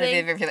Everything.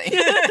 a bit of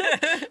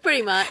everything.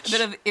 Pretty much. A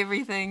bit of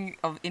everything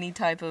of any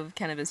type of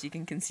cannabis you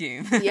can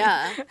consume.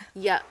 Yeah.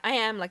 I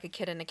am like a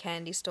kid in a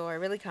candy store. I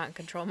really can't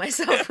control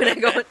myself when I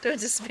go into a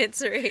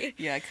dispensary.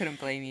 Yeah, I couldn't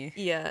blame you.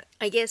 Yeah.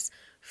 I guess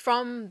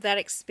from that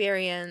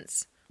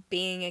experience,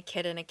 being a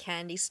kid in a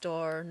candy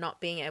store, not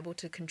being able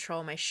to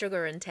control my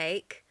sugar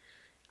intake,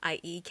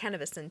 i.e.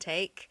 cannabis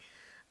intake,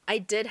 I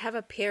did have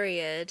a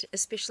period,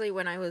 especially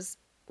when I was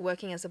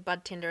working as a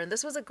bud tender, and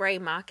this was a grey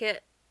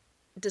market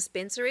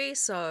dispensary,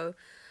 so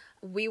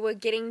we were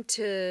getting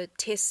to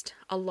test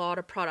a lot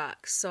of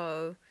products.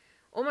 So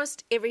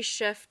almost every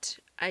shift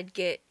I'd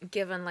get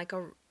given like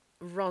a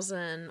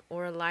rosin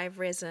or a live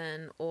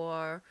resin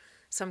or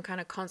some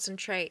kind of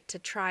concentrate to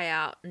try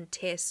out and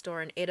test,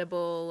 or an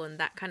edible and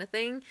that kind of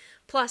thing.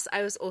 Plus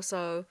I was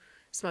also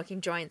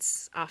smoking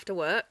joints after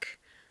work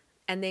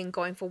and then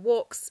going for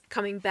walks,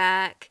 coming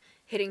back,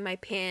 hitting my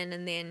pen,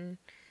 and then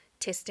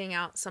testing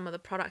out some of the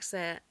products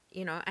that,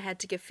 you know, I had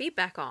to give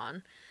feedback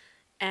on.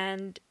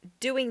 And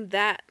doing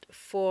that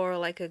for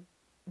like a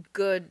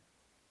good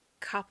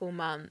couple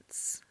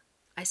months,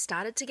 I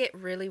started to get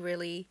really,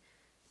 really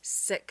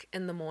sick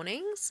in the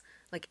mornings.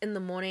 Like in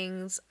the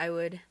mornings, I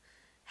would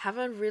have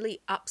a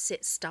really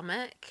upset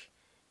stomach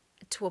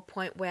to a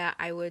point where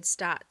I would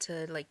start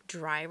to like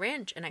dry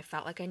wrench and I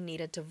felt like I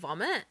needed to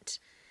vomit.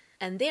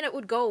 And then it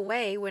would go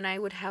away when I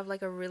would have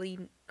like a really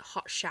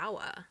hot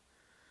shower.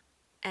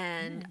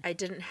 And I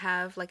didn't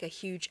have like a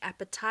huge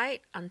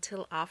appetite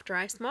until after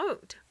I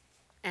smoked.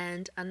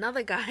 And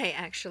another guy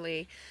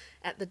actually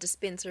at the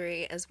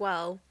dispensary as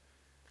well,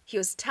 he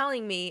was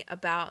telling me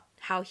about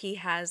how he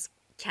has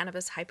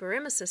cannabis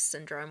hyperemesis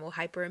syndrome or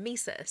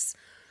hyperemesis.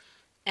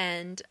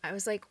 And I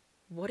was like,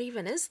 what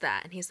even is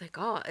that? And he's like,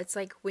 oh, it's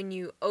like when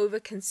you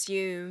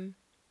overconsume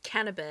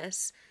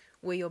cannabis,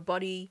 where your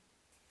body's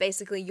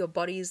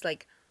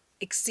like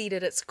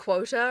exceeded its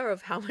quota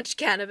of how much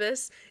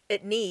cannabis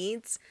it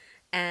needs,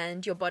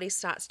 and your body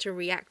starts to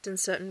react in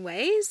certain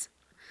ways.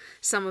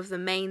 Some of the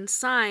main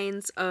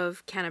signs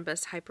of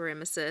cannabis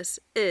hyperemesis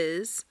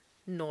is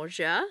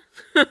nausea.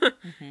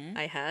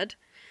 I had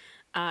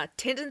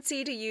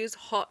tendency to use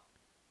hot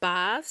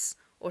baths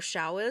or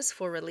showers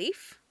for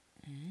relief.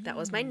 That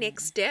was my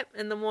next step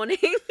in the morning.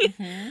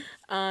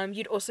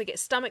 You'd also get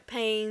stomach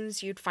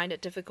pains. You'd find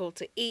it difficult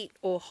to eat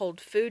or hold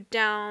food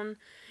down.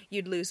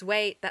 You'd lose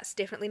weight. That's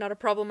definitely not a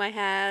problem I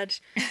had.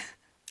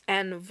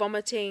 And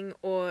vomiting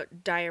or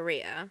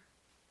diarrhea.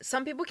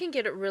 Some people can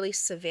get it really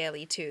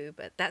severely too,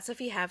 but that's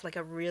if you have like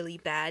a really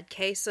bad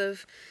case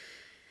of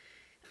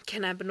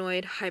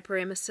cannabinoid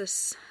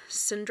hyperemesis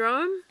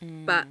syndrome.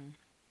 But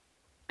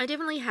I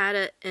definitely had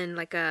it in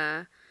like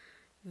a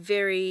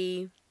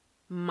very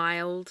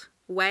mild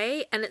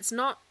way, and it's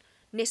not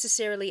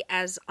necessarily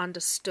as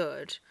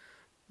understood.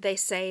 They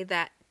say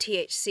that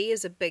THC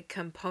is a big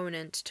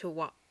component to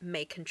what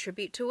may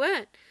contribute to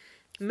it.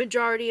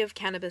 Majority of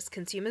cannabis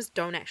consumers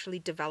don't actually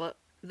develop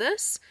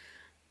this,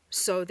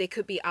 so there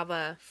could be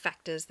other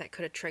factors that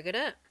could have triggered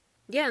it.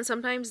 Yeah, and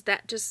sometimes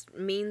that just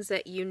means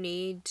that you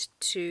need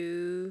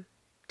to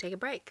take a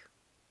break.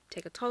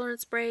 Take a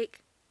tolerance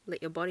break,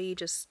 let your body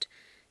just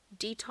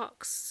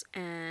detox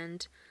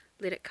and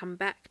let it come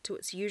back to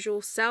its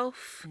usual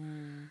self.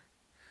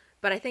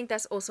 But I think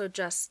that's also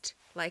just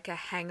like a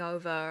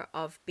hangover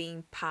of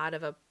being part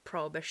of a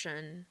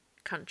prohibition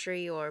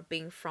country or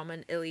being from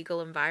an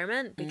illegal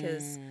environment,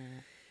 because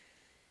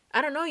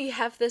I don't know, you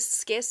have this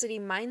scarcity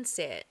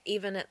mindset.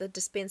 Even at the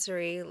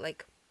dispensary,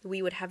 like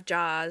we would have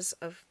jars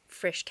of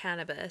fresh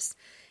cannabis,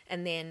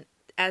 and then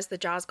as the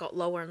jars got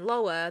lower and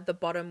lower, the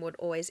bottom would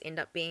always end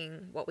up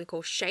being what we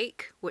call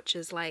shake, which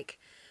is like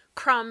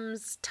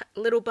crumbs,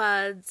 little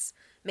buds,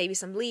 maybe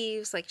some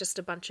leaves, like just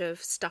a bunch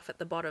of stuff at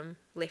the bottom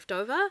left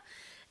over.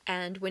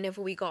 And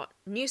whenever we got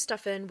new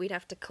stuff in, we'd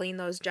have to clean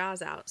those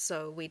jars out.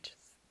 So we'd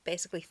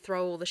basically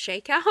throw all the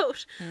shake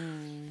out.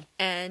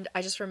 And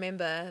I just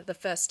remember the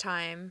first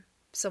time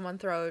someone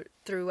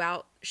threw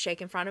out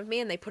shake in front of me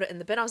and they put it in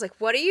the bin. I was like,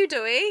 what are you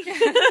doing?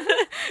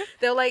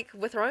 They're like,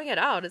 we're throwing it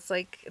out. It's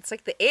like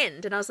the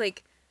end. And I was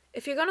like,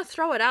 if you're gonna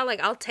throw it out,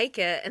 like, I'll take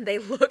it. And they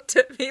looked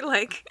at me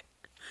like,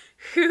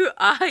 who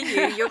are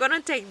you? You're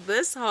gonna take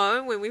this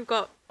home when we've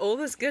got all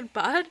this good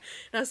bud?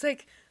 And I was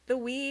like, the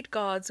weed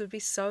gods would be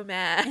so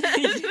mad.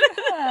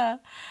 Yeah.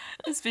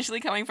 Especially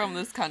coming from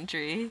this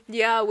country.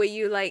 Yeah, where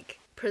you like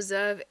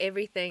preserve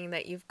everything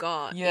that you've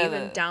got,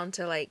 even down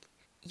to like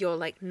your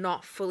like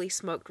not fully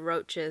smoked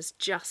roaches,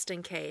 just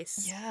in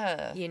case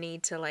you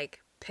need to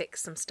like pick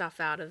some stuff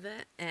out of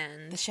it.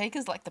 And the shake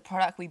is like the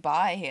product we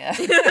buy here.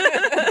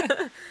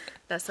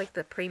 That's like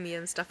the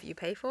premium stuff you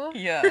pay for?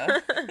 Yeah.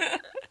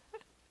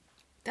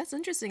 That's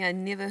interesting. I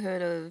never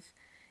heard of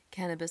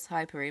cannabis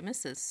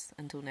hyperemesis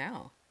until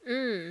now.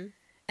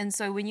 And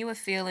so when you were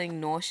feeling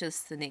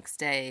nauseous the next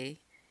day,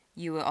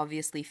 you were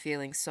obviously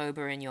feeling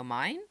sober in your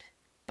mind,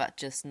 but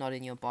just not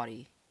in your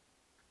body.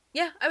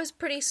 Yeah, I was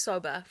pretty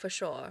sober, for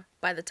sure,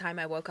 by the time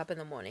I woke up in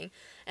the morning.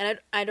 And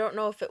I don't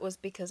know if it was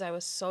because I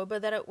was sober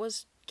that it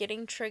was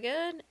getting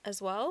triggered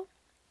as well.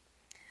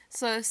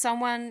 So if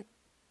someone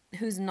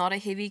who's not a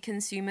heavy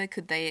consumer,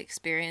 could they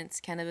experience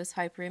cannabis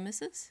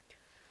hyperemesis?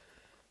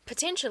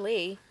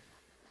 Potentially,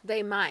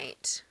 they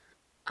might.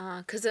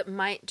 Because it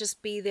might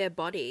just be their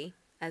body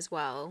as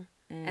well.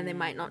 And they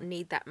might not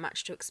need that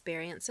much to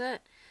experience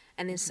it.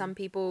 And then some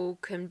people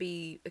can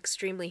be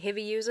extremely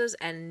heavy users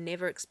and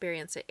never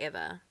experience it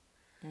ever.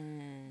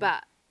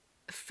 But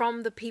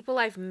from the people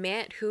I've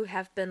met who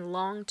have been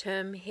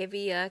long-term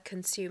heavier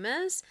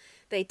consumers,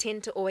 they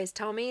tend to always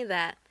tell me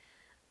that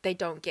they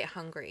don't get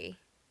hungry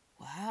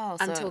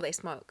until they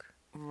smoke.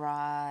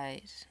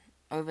 Right.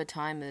 Over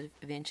time, it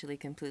eventually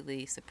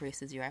completely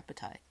suppresses your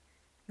appetite.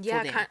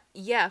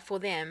 Yeah, for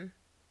them.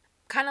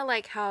 Kind of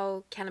like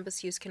how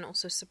cannabis use can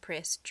also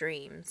suppress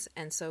dreams.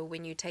 And so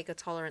when you take a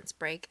tolerance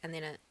break and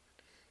then it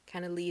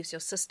kind of leaves your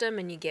system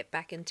and you get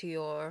back into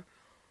your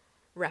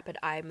rapid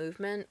eye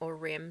movement or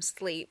REM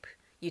sleep,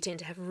 you tend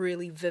to have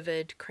really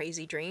vivid,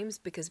 crazy dreams,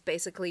 because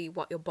basically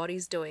what your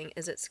body's doing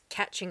is it's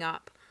catching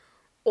up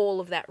all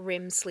of that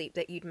REM sleep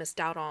that you'd missed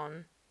out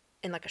on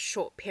in like a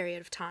short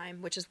period of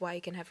time, which is why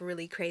you can have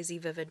really crazy,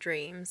 vivid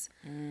dreams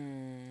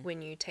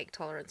when you take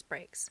tolerance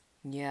breaks.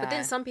 Yeah. But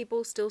then some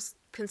people still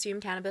consume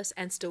cannabis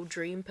and still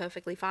dream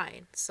perfectly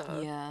fine.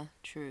 So yeah,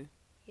 true.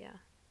 Yeah.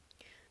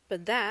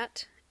 But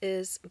that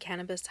is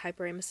cannabis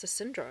hyperemesis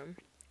syndrome.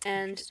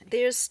 And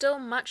there's still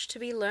much to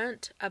be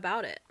learnt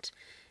about it.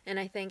 And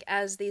I think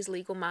as these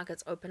legal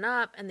markets open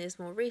up and there's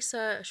more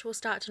research, we'll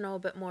start to know a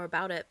bit more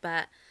about it.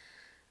 But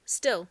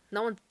still,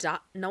 no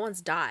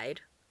one's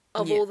died.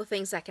 Of all the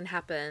things that can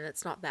happen,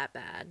 it's not that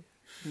bad.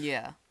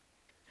 Yeah.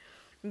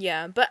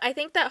 Yeah, but I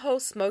think that whole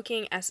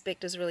smoking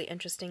aspect is really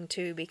interesting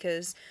too,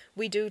 because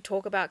we do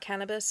talk about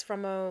cannabis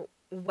from a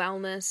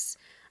wellness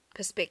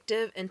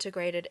perspective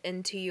integrated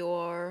into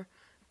your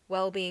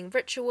well-being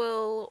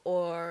ritual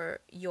or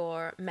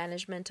your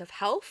management of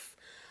health.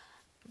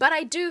 But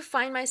I do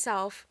find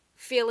myself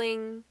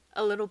feeling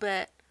a little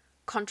bit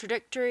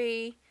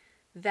contradictory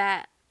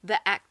that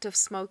the act of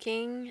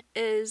smoking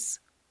is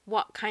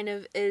what kind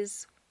of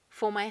is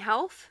for my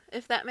health,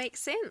 if that makes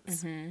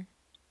sense.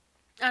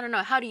 I don't know.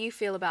 How do you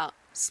feel about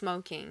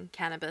smoking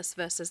cannabis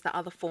versus the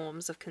other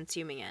forms of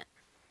consuming it?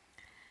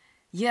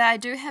 Yeah, I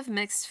do have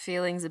mixed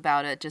feelings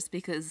about it, just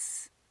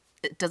because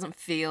it doesn't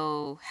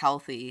feel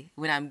healthy.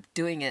 When I'm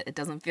doing it, it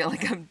doesn't feel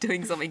like I'm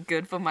doing something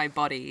good for my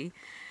body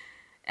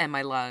and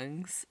my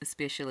lungs,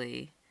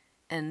 especially.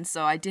 And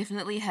so I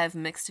definitely have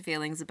mixed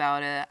feelings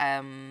about it.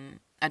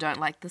 I don't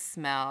like the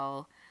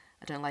smell.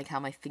 I don't like how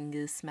my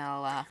fingers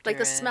smell after Like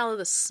the smell of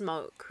the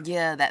smoke.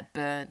 Yeah, that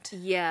burnt,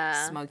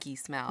 smoky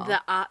smell.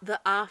 The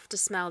after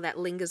smell that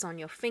lingers on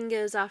your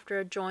fingers after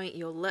a joint,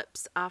 your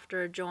lips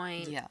after a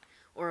joint,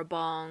 or a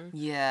bong.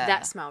 Yeah.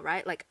 That smell,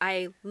 right? Like,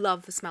 I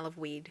love the smell of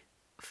weed,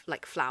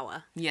 like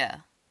flower.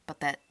 Yeah,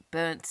 but that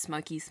burnt,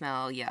 smoky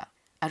smell, yeah.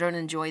 I don't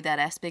enjoy that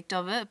aspect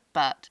of it,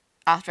 but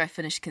after I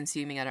finish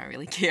consuming, I don't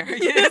really care, I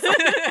guess.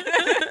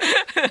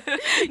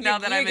 Now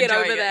that I'm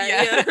enjoying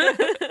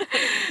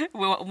it,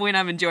 well, when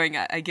I'm enjoying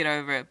it, I get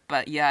over it.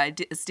 But yeah,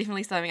 it's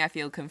definitely something I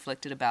feel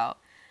conflicted about.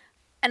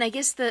 And I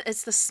guess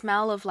it's the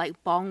smell of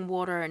like bong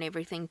water and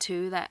everything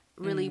too that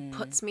really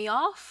puts me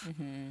off.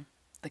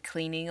 The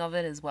cleaning of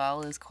it as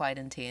well is quite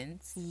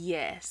intense.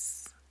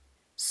 Yes.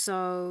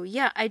 So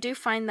yeah, I do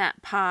find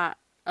that part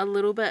a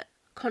little bit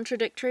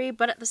contradictory,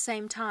 but at the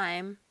same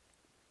time,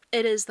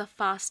 it is the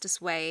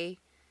fastest way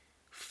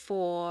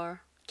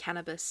for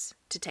cannabis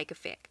to take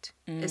effect,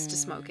 is to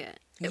smoke it.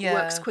 It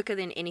works quicker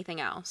than anything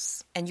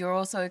else. And you're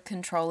also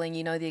controlling,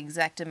 the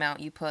exact amount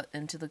you put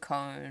into the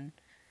cone,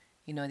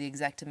 the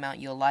exact amount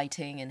you're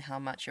lighting and how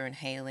much you're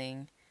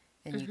inhaling,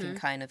 and you can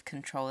kind of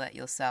control that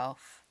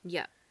yourself.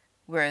 Yeah.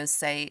 Whereas,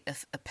 say,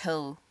 if a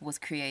pill was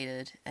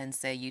created and,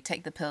 say, you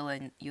take the pill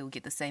and you'll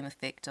get the same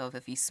effect of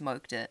if you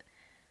smoked it,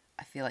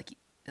 I feel like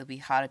it'll be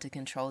harder to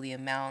control the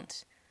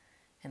amount.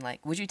 And,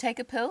 like, would you take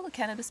a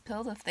cannabis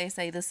pill, if they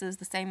say this is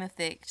the same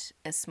effect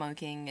as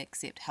smoking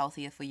except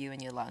healthier for you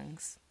and your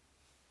lungs?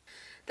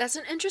 That's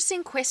an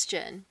interesting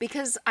question,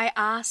 because I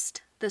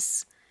asked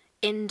this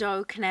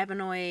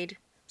endocannabinoid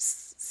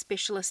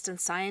specialist and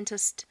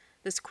scientist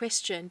this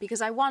question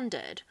because I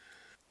wondered,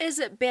 is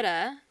it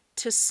better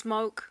to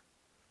smoke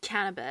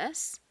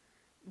cannabis?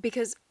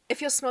 Because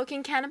if you're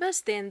smoking cannabis,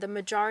 then the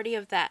majority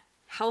of that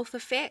health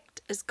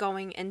effect is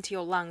going into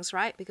your lungs,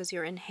 right? Because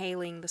you're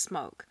inhaling the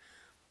smoke.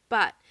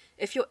 But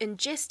if you're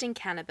ingesting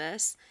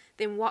cannabis,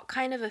 then what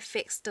kind of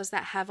effects does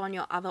that have on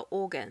your other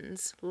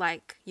organs,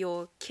 like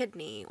your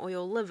kidney or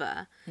your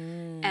liver?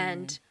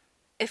 And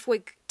if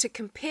we're to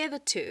compare the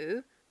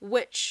two,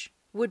 which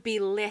would be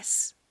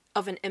less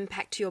of an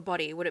impact to your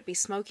body? Would it be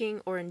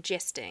smoking or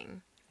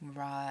ingesting?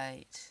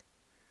 Right.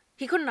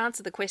 He couldn't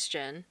answer the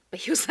question,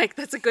 but he was like,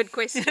 that's a good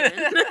question.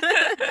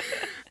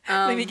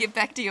 Let me get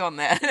back to you on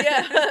that.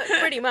 Yeah,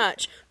 pretty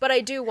much. But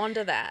I do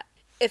wonder that.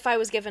 If I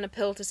was given a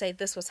pill to say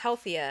this was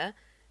healthier,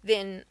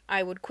 then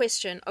I would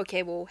question,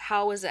 okay, well,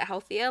 how is it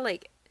healthier?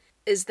 Like,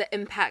 is the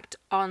impact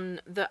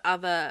on the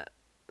other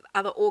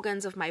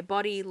organs of my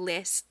body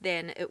less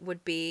than it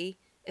would be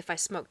if I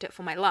smoked it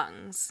for my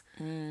lungs?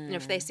 And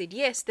if they said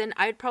yes, then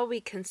I'd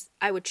probably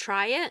I would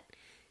try it,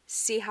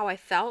 see how I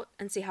felt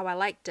and see how I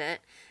liked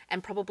it,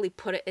 and probably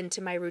put it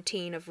into my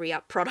routine of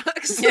re-up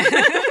products.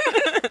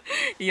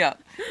 Yeah.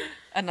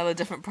 Another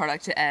different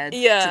product to add to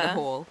the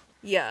haul.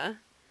 Yeah.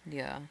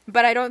 Yeah.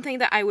 But I don't think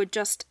that I would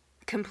just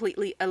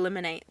completely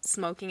eliminate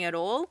smoking at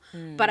all.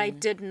 But I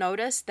did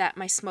notice that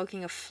my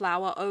smoking of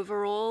flower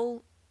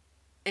overall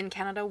in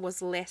Canada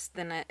was less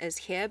than it is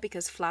here,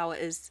 because flower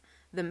is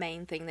the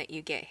main thing that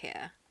you get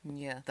here.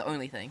 Yeah, the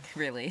only thing,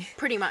 really.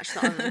 Pretty much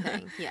the only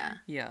thing, yeah.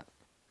 Yeah.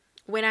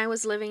 When I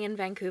was living in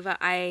Vancouver,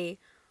 I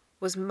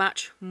was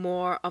much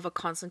more of a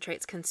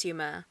concentrates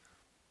consumer.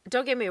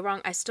 Don't get me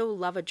wrong, I still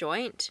love a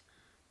joint,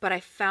 but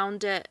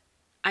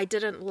I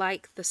didn't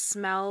like the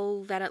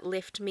smell that it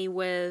left me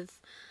with.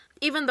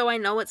 Even though I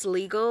know it's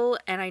legal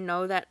and I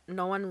know that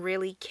no one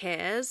really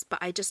cares, but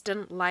I just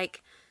didn't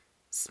like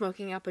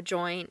smoking up a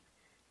joint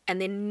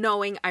and then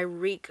knowing I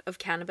reek of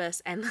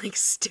cannabis and like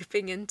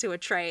stepping into a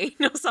train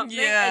or something.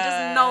 Yeah. And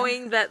just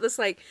knowing that this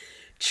like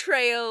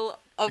trail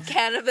of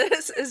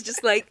cannabis is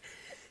just like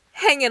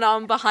hanging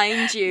on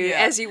behind you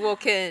as you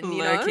walk in, you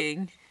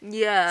lurking, know?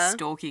 Yeah.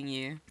 stalking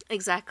you.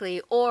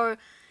 Exactly. Or,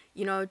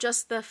 you know,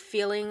 just the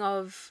feeling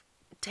of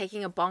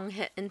taking a bong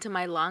hit into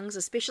my lungs,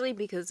 especially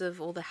because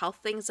of all the health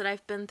things that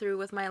I've been through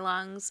with my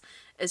lungs,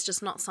 is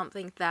just not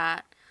something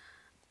that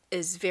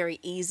is very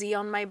easy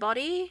on my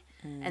body.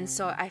 And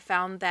so I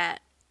found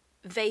that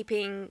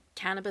vaping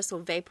cannabis or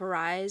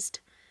vaporized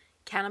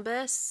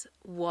cannabis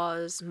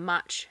was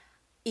much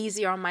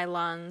easier on my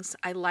lungs.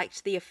 I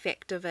liked the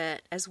effect of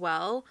it as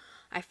well.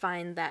 I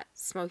find that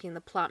smoking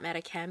the plant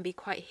matter can be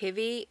quite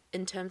heavy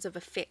in terms of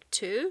effect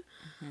too.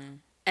 Mm-hmm.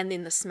 And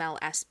then the smell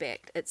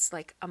aspect. It's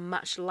like a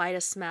much lighter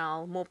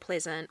smell, more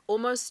pleasant,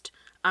 almost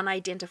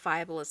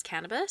unidentifiable as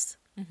cannabis,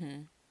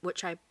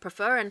 which I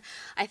prefer. And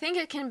I think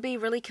it can be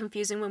really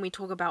confusing when we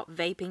talk about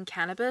vaping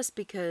cannabis,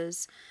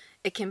 because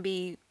it can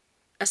be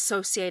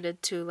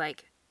associated to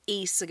like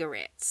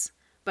e-cigarettes,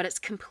 but it's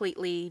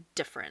completely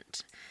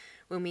different.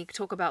 When we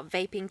talk about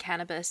vaping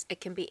cannabis, it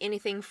can be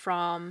anything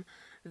from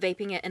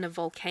vaping it in a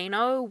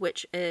volcano,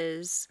 which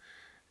is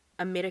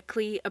a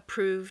medically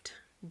approved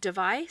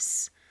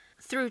device,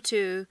 through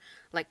to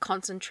like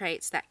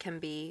concentrates that can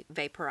be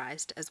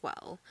vaporized as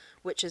well,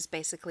 which is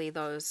basically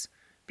those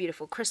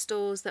beautiful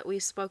crystals that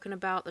we've spoken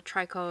about, the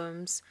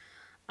trichomes,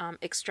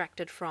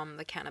 extracted from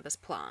the cannabis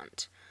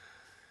plant.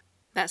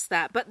 That's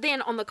that. But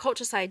then on the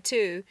culture side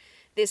too,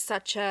 there's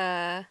such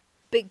a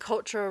big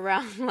culture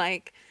around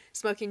like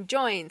smoking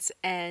joints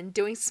and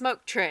doing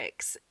smoke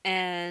tricks,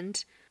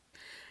 and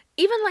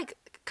even like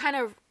kind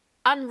of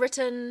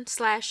unwritten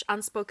 /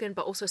 unspoken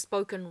but also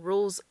spoken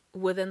rules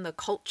within the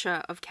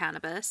culture of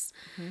cannabis.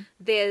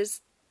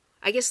 There's,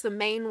 I guess, the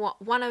main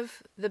one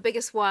of the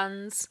biggest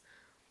ones.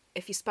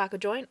 If you spark a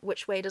joint,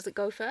 which way does it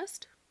go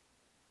first?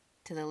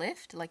 To the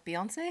left, like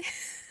Beyonce?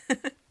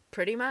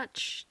 Pretty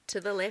much to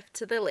the left,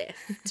 to the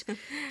left.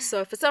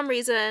 So for some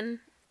reason,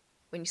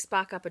 when you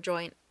spark up a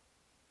joint,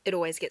 it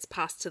always gets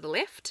passed to the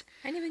left.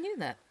 I never knew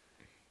that.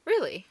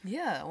 Really?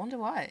 Yeah, I wonder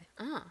why.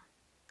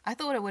 I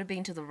thought it would have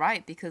been to the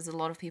right because a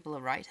lot of people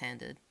are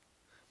right-handed.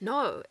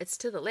 No, it's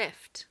to the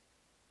left.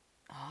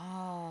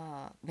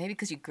 Maybe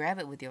because you grab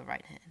it with your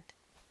right hand.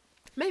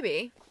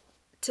 Maybe.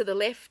 To the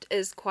left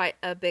is quite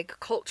a big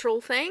cultural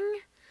thing.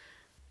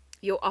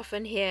 You'll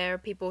often hear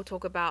people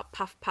talk about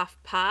puff, puff,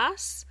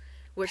 pass,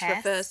 which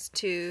refers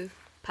to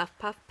puff,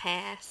 puff,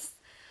 pass,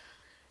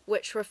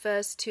 which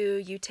refers to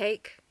you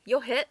take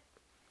your hit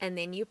and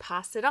then you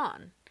pass it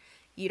on.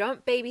 You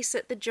don't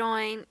babysit the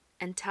joint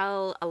and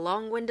tell a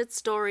long-winded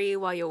story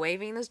while you're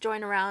waving this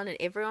joint around and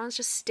everyone's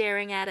just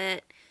staring at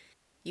it.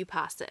 You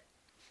pass it.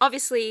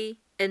 Obviously,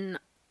 in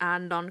our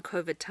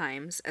non-COVID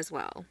times as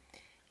well.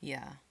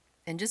 Yeah.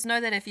 And just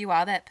know that if you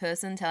are that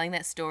person telling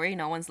that story,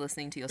 no one's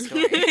listening to your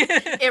story.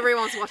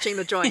 Everyone's watching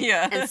the joint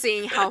and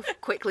seeing how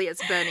quickly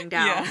it's burning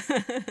down.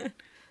 Yeah.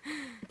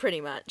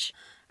 Pretty much.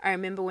 I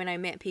remember when I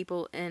met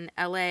people in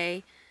LA,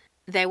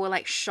 they were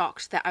like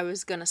shocked that I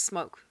was going to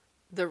smoke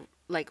the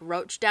like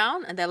roach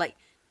down. And they're like,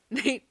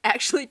 they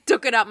actually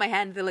took it out my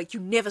hand. They're like, you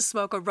never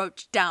smoke a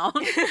roach down.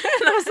 And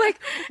I was like,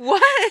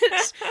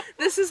 what?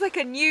 This is like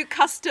a new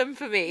custom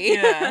for me.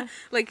 Yeah.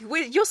 Like,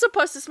 you're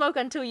supposed to smoke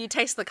until you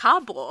taste the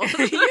cardboard.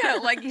 Yeah,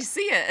 like you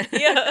see it.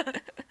 Yeah.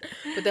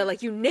 But they're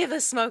like, you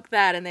never smoke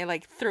that. And they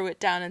like threw it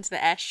down into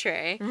the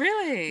ashtray.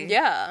 Really?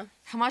 Yeah.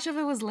 How much of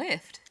it was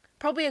left?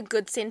 Probably a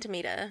good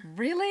centimeter.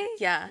 Really?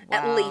 Yeah,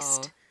 wow.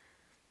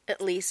 At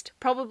least.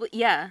 Probably,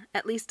 yeah,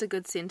 at least a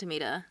good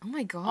centimeter. Oh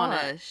my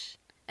gosh.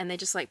 and they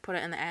just like put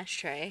it in the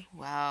ashtray.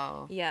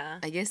 Wow. Yeah.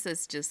 I guess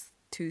it's just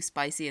too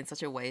spicy and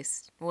such a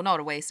waste. Well, not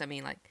a waste, I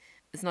mean, like,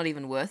 it's not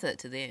even worth it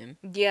to them.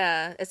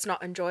 Yeah, it's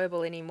not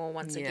enjoyable anymore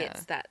once it Yeah.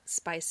 gets that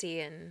spicy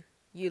and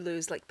you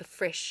lose like the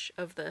fresh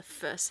of the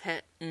first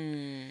hit.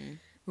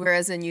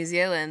 Whereas in New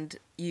Zealand,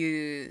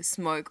 you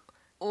smoke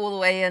all the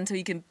way until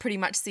you can pretty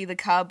much see the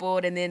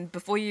cardboard, and then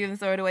before you even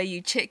throw it away,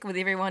 you check with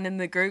everyone in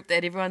the group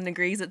that everyone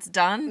agrees it's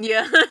done.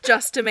 Yeah,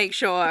 just to make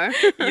sure.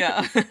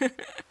 Yeah.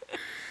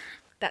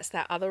 That's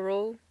that other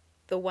rule.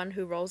 The one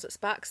who rolls it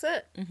sparks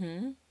it.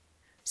 Mm-hmm.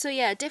 So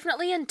yeah,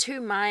 definitely in two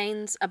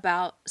minds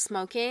about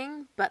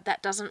smoking, but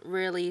that doesn't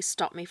really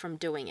stop me from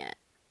doing it.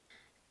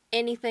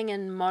 Anything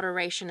in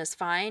moderation is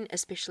fine,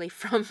 especially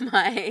from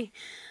my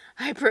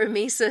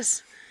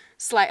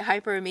slight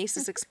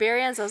hyperemesis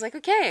experience. I was like,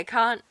 okay,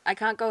 I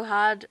can't go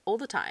hard all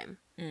the time.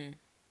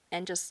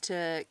 And just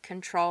to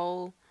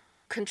control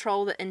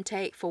the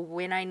intake for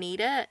when I need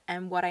it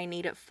and what I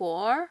need it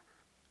for,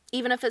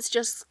 even if it's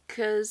just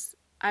because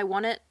I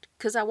want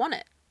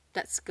it.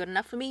 That's good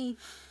enough for me.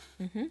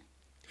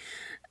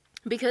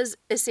 Because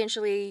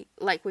essentially,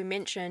 like we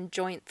mentioned,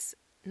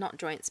 not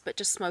joints, but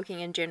just smoking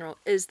in general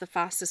is the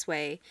fastest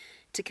way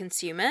to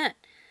consume it.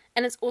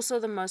 And it's also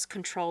the most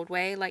controlled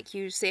way, like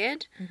you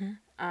said,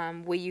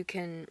 where you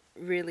can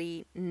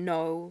really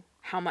know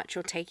how much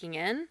you're taking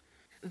in,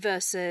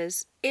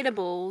 versus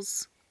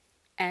edibles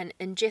and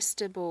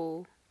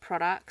ingestible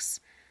products.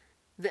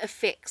 The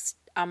effects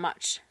are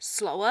much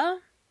slower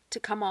to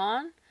come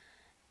on,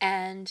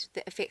 and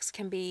the effects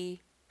can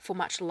be for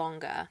much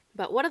longer.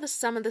 But what are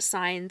some of the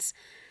signs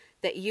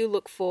that you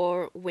look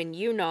for when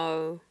you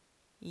know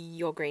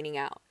you're greening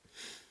out?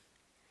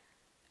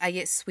 I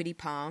get sweaty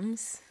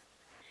palms.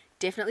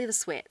 Definitely the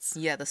sweats.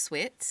 Yeah, the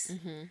sweats.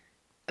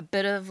 A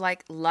bit of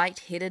like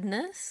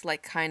lightheadedness,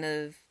 like kind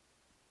of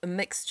a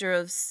mixture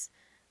of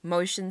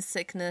motion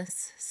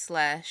sickness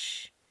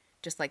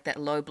 / just like that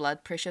low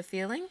blood pressure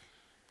feeling.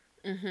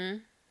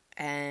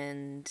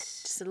 And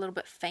Just a little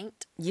bit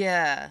faint.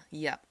 yeah,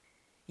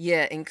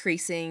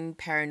 increasing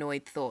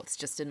paranoid thoughts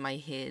just in my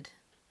head.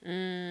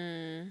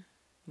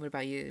 What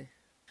about you?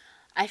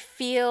 I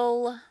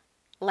feel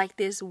like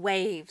there's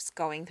waves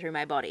going through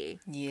my body.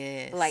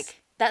 Yes.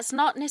 Like, that's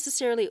not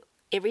necessarily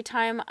every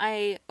time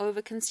I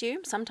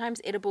overconsume.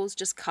 Sometimes edibles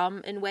just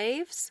come in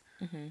waves.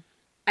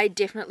 I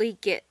definitely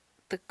get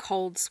the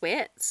cold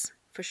sweats,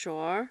 for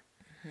sure.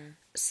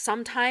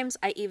 Sometimes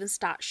I even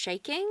start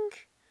shaking,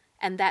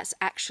 and that's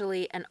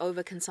actually an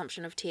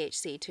overconsumption of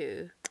THC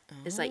too.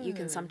 It's like you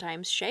can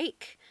sometimes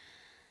shake.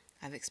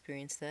 I've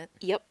experienced that.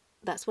 Yep,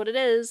 that's what it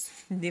is.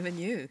 Never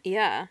knew.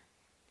 Yeah.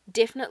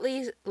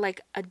 Definitely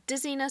like a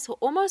dizziness, or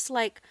almost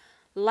like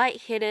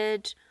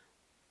lightheaded,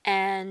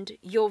 and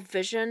your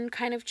vision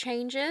kind of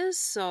changes.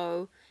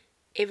 So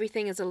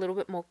everything is a little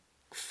bit more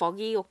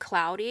foggy or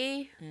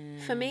cloudy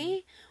for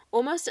me.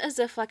 Almost as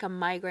if like a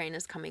migraine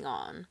is coming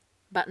on,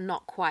 but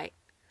not quite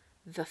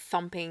the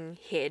thumping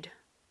head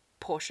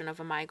portion of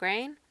a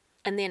migraine.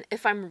 And then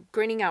if I'm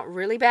greening out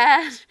really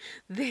bad,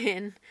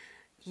 then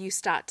you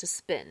start to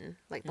spin.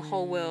 Like the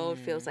whole world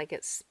feels like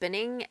it's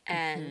spinning,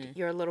 and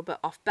you're a little bit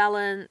off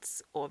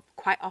balance or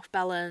quite off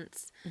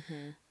balance.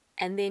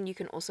 And then you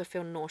can also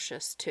feel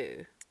nauseous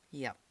too.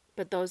 Yep.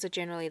 But those are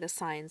generally the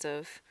signs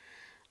of,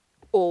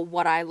 or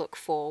what I look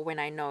for when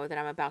I know that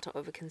I'm about to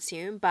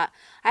overconsume. But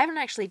I haven't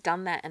actually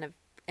done that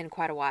in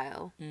quite a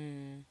while.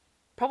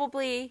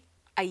 Probably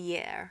a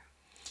year.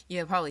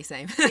 Yeah, probably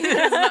same.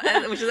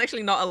 Which is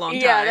actually not a long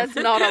time. Yeah, that's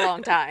not a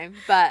long time.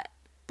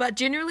 But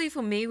generally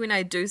for me, when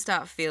I do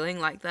start feeling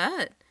like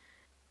that,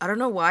 I don't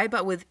know why,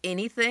 but with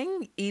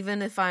anything,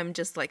 even if I'm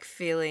just like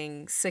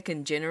feeling sick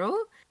in general,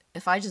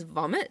 if I just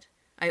vomit,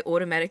 I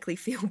automatically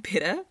feel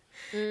better.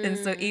 And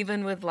so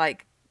even with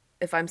like,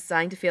 if I'm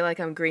starting to feel like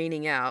I'm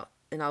greening out,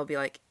 and I'll be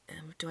like,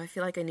 do I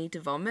feel like I need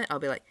to vomit? I'll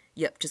be like,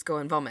 yep, just go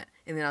and vomit.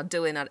 And then I'll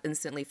do it and I'll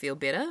instantly feel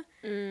better.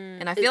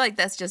 And I feel like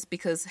that's just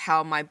because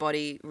how my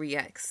body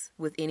reacts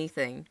with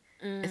anything.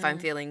 If I'm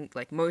feeling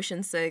like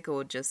motion sick,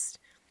 or just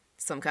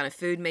some kind of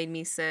food made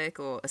me sick,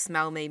 or a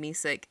smell made me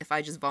sick, if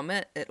I just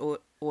vomit, it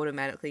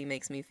automatically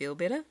makes me feel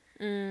better.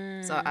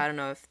 So I don't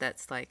know if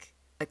that's like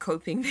a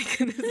coping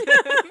mechanism.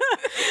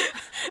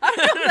 I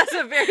don't know if that's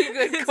a very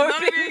good It's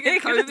not a very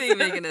good coping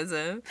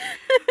mechanism.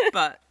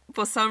 But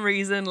for some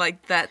reason,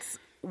 like, that's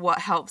what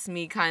helps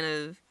me kind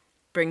of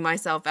bring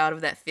myself out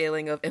of that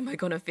feeling of, am I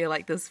going to feel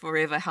like this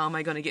forever? How am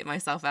I going to get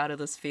myself out of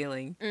this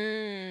feeling?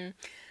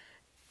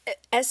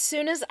 As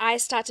soon as I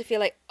start to feel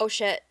like, oh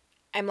shit,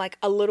 I'm like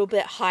a little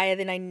bit higher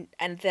than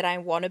I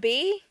want to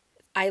be,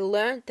 I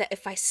learned that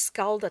if I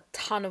sculled a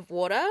ton of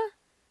water,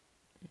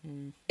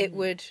 it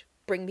would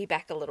bring me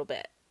back a little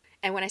bit.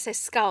 And when I say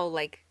scull,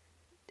 like,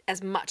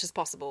 as much as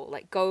possible,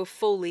 like go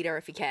full liter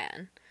if you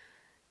can.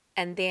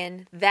 And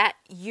then that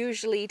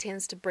usually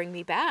tends to bring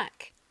me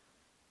back.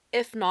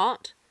 If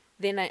not,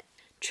 then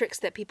tricks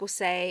that people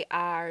say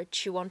are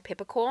chew on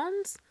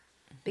peppercorns,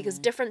 because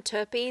different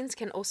terpenes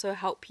can also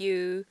help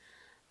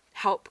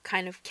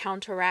kind of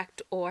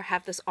counteract or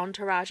have this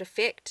entourage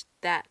effect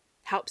that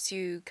helps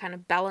you kind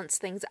of balance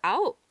things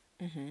out.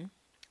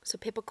 So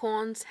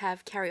peppercorns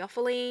have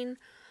caryophyllene.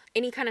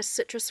 Any kind of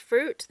citrus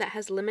fruit that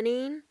has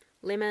limonene,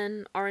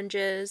 lemon,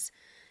 oranges,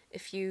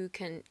 if you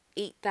can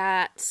eat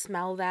that,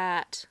 smell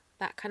that,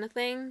 that kind of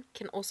thing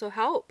can also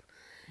help.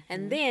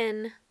 And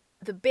then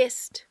the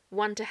best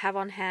one to have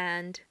on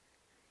hand,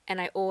 and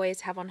I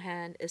always have on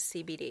hand, is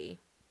CBD.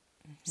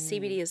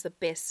 CBD is the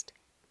best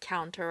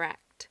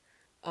counteract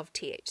of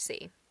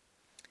THC.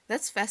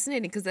 That's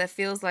fascinating because that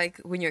feels like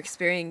when you're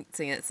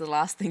experiencing it, it's the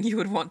last thing you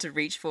would want to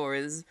reach for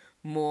is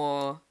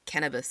more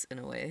cannabis in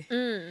a way.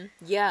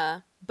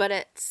 Yeah, but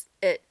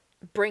it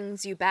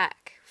brings you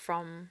back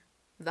from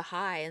the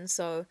high. And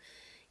so,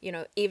 you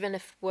know, even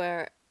if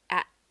we're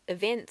at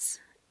events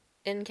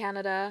in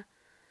Canada,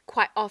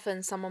 quite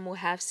often someone will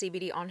have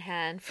CBD on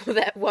hand for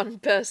that one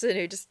person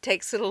who just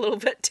takes it a little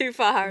bit too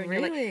far. And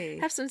you're Really?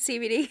 like, have some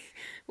CBD,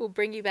 we'll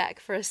bring you back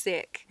for a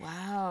sec.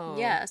 Wow.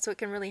 Yeah, so it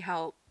can really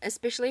help,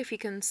 especially if you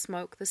can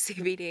smoke the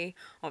CBD,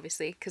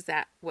 obviously, because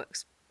that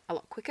works a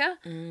lot quicker.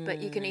 But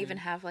you can even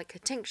have like a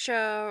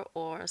tincture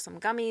or some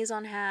gummies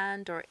on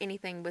hand, or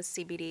anything with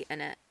CBD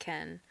in it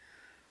can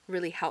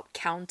really help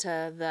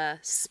counter the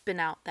spin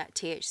out that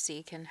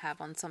THC can have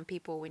on some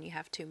people when you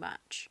have too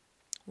much.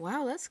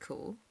 Wow, that's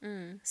cool.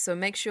 So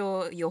make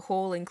sure your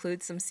haul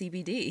includes some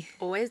CBD.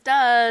 Always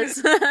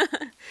does.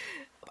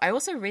 I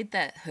also read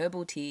that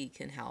herbal tea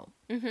can help.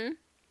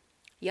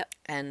 Yep.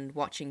 And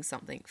watching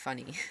something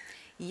funny.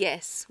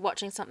 Yes,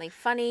 watching something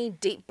funny,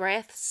 deep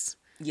breaths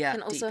Yeah,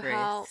 can also deep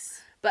help.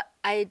 breaths. But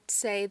I'd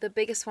say the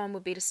biggest one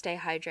would be to stay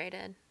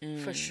hydrated,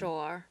 for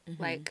sure.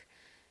 Like,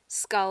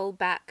 scull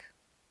back,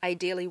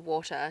 ideally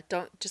water.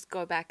 Don't just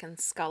go back and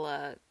scull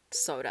a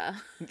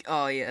soda.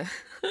 Oh, yeah.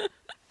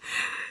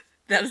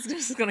 That's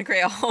just going to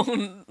create a whole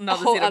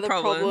another whole set of other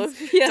problems.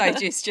 problem. Yeah.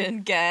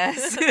 Digestion,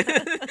 gas,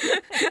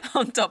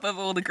 on top of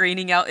all the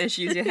greening out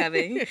issues you're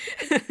having.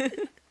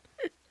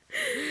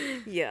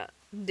 Yeah,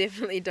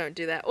 definitely don't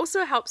do that.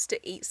 Also helps to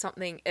eat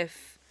something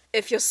if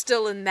you're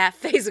still in that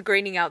phase of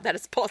greening out that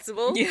it's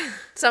possible. Yeah.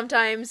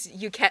 Sometimes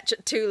you catch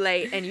it too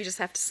late and you just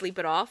have to sleep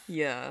it off.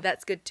 Yeah.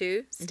 That's good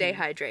too. Stay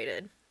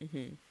hydrated.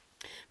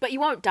 But you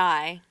won't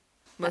die.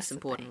 Most That's the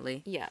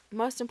importantly. thing. Yeah,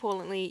 most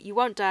importantly, you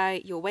won't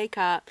die. You'll wake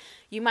up.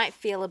 You might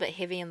feel a bit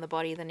heavy in the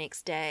body the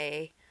next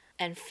day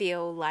and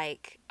feel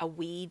like a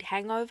weed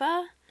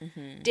hangover.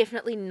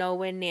 Definitely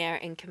nowhere near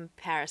in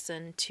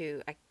comparison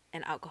to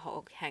an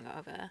alcohol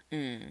hangover.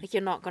 Like,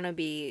 you're not going to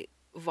be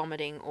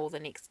vomiting all the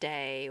next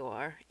day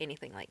or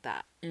anything like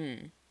that.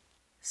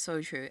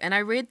 So true. And I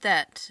read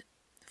that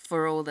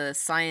for all the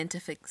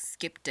scientific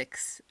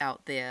skeptics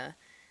out there,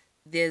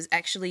 there's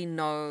actually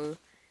no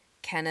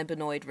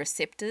cannabinoid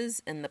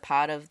receptors in the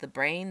part of the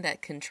brain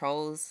that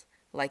controls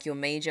like your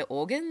major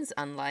organs,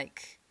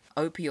 unlike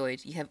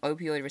opioid. You have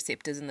opioid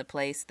receptors in the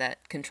place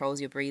that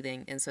controls your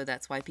breathing, and so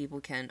that's why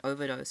people can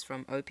overdose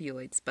from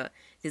opioids. But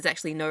there's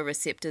actually no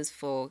receptors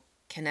for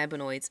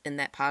cannabinoids in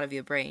that part of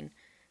your brain,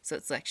 so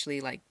it's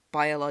actually like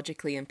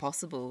biologically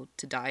impossible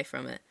to die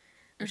from it,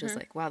 which is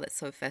like, wow, that's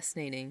so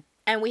fascinating.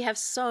 And we have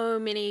so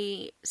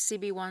many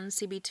CB1,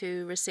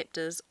 CB2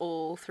 receptors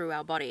all through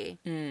our body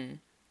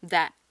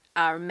that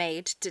are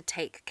made to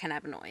take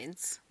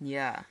cannabinoids,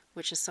 Yeah.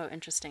 which is so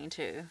interesting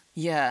too.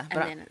 Yeah.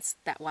 And then it's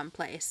that one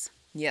place.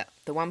 Yeah,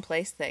 the one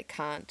place that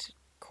can't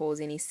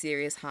cause any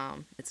serious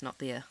harm, it's not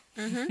there.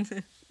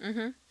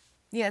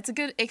 Yeah, it's a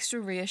good extra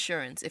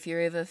reassurance if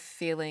you're ever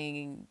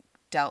feeling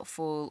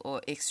doubtful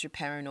or extra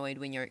paranoid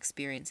when you're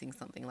experiencing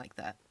something like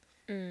that.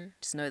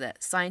 Just know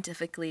that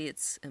scientifically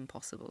it's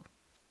impossible.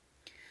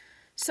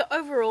 So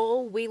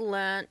overall, we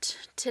learnt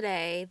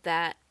today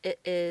that it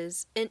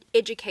is in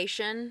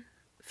education,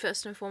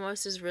 first and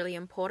foremost, is really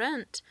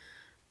important.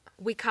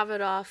 We covered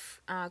off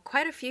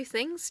quite a few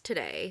things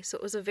today, so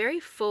it was a very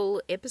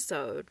full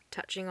episode,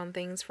 touching on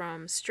things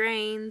from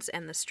strains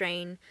and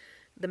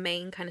the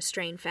main kind of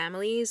strain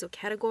families or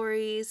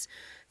categories,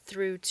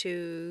 through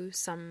to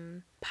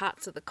some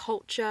parts of the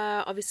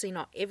culture. Obviously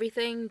not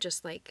everything,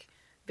 just like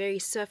very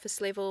surface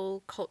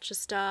level culture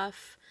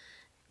stuff.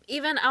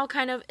 Even our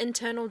kind of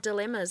internal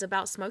dilemmas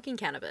about smoking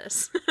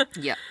cannabis.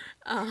 Yeah.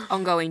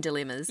 Ongoing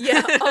dilemmas.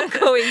 Yeah,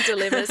 ongoing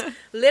dilemmas.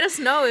 Let us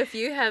know if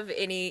you have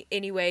any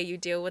way you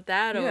deal with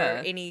that, or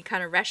any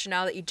kind of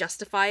rationale that you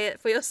justify it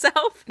for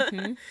yourself.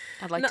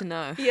 I'd like to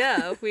know.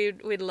 Yeah,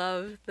 we'd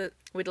love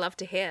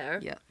to hear.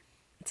 Yeah.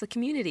 It's a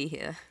community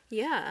here.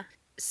 Yeah.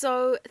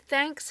 So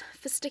thanks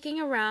for sticking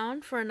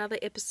around for another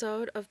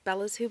episode of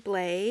Bellas Who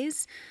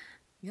Blaze.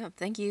 Yeah,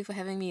 thank you for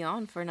having me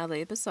on for another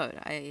episode.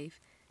 I've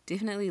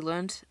definitely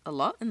learned a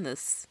lot in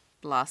this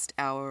last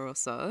hour or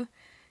so.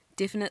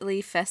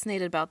 Definitely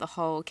fascinated about the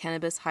whole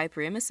cannabis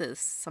hyperemesis,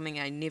 something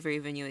I never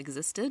even knew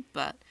existed,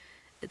 but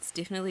it's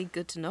definitely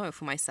good to know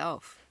for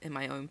myself in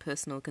my own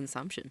personal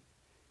consumption.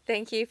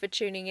 Thank you for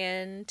tuning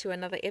in to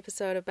another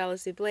episode of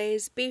Bellas Who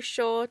Blaze. Be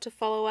sure to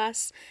follow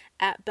us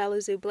at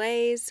Bellas Who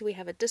Blaze. We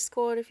have a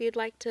Discord if you'd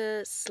like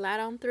to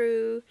slide on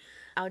through.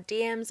 Our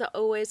DMs are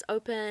always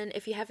open.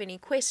 If you have any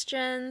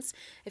questions,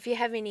 if you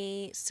have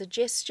any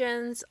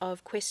suggestions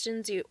of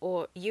questions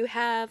you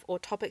have or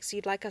topics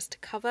you'd like us to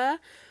cover,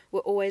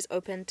 we're always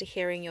open to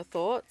hearing your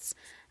thoughts.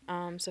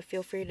 So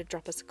feel free to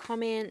drop us a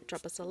comment,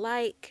 drop us a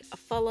like, a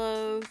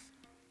follow.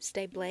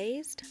 Stay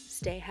blazed,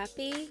 stay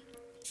happy,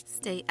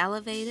 stay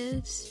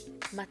elevated.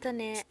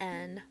 Matane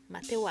and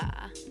matewa.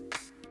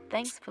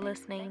 Thanks for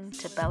listening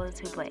to Bellas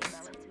Who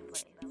Blaze.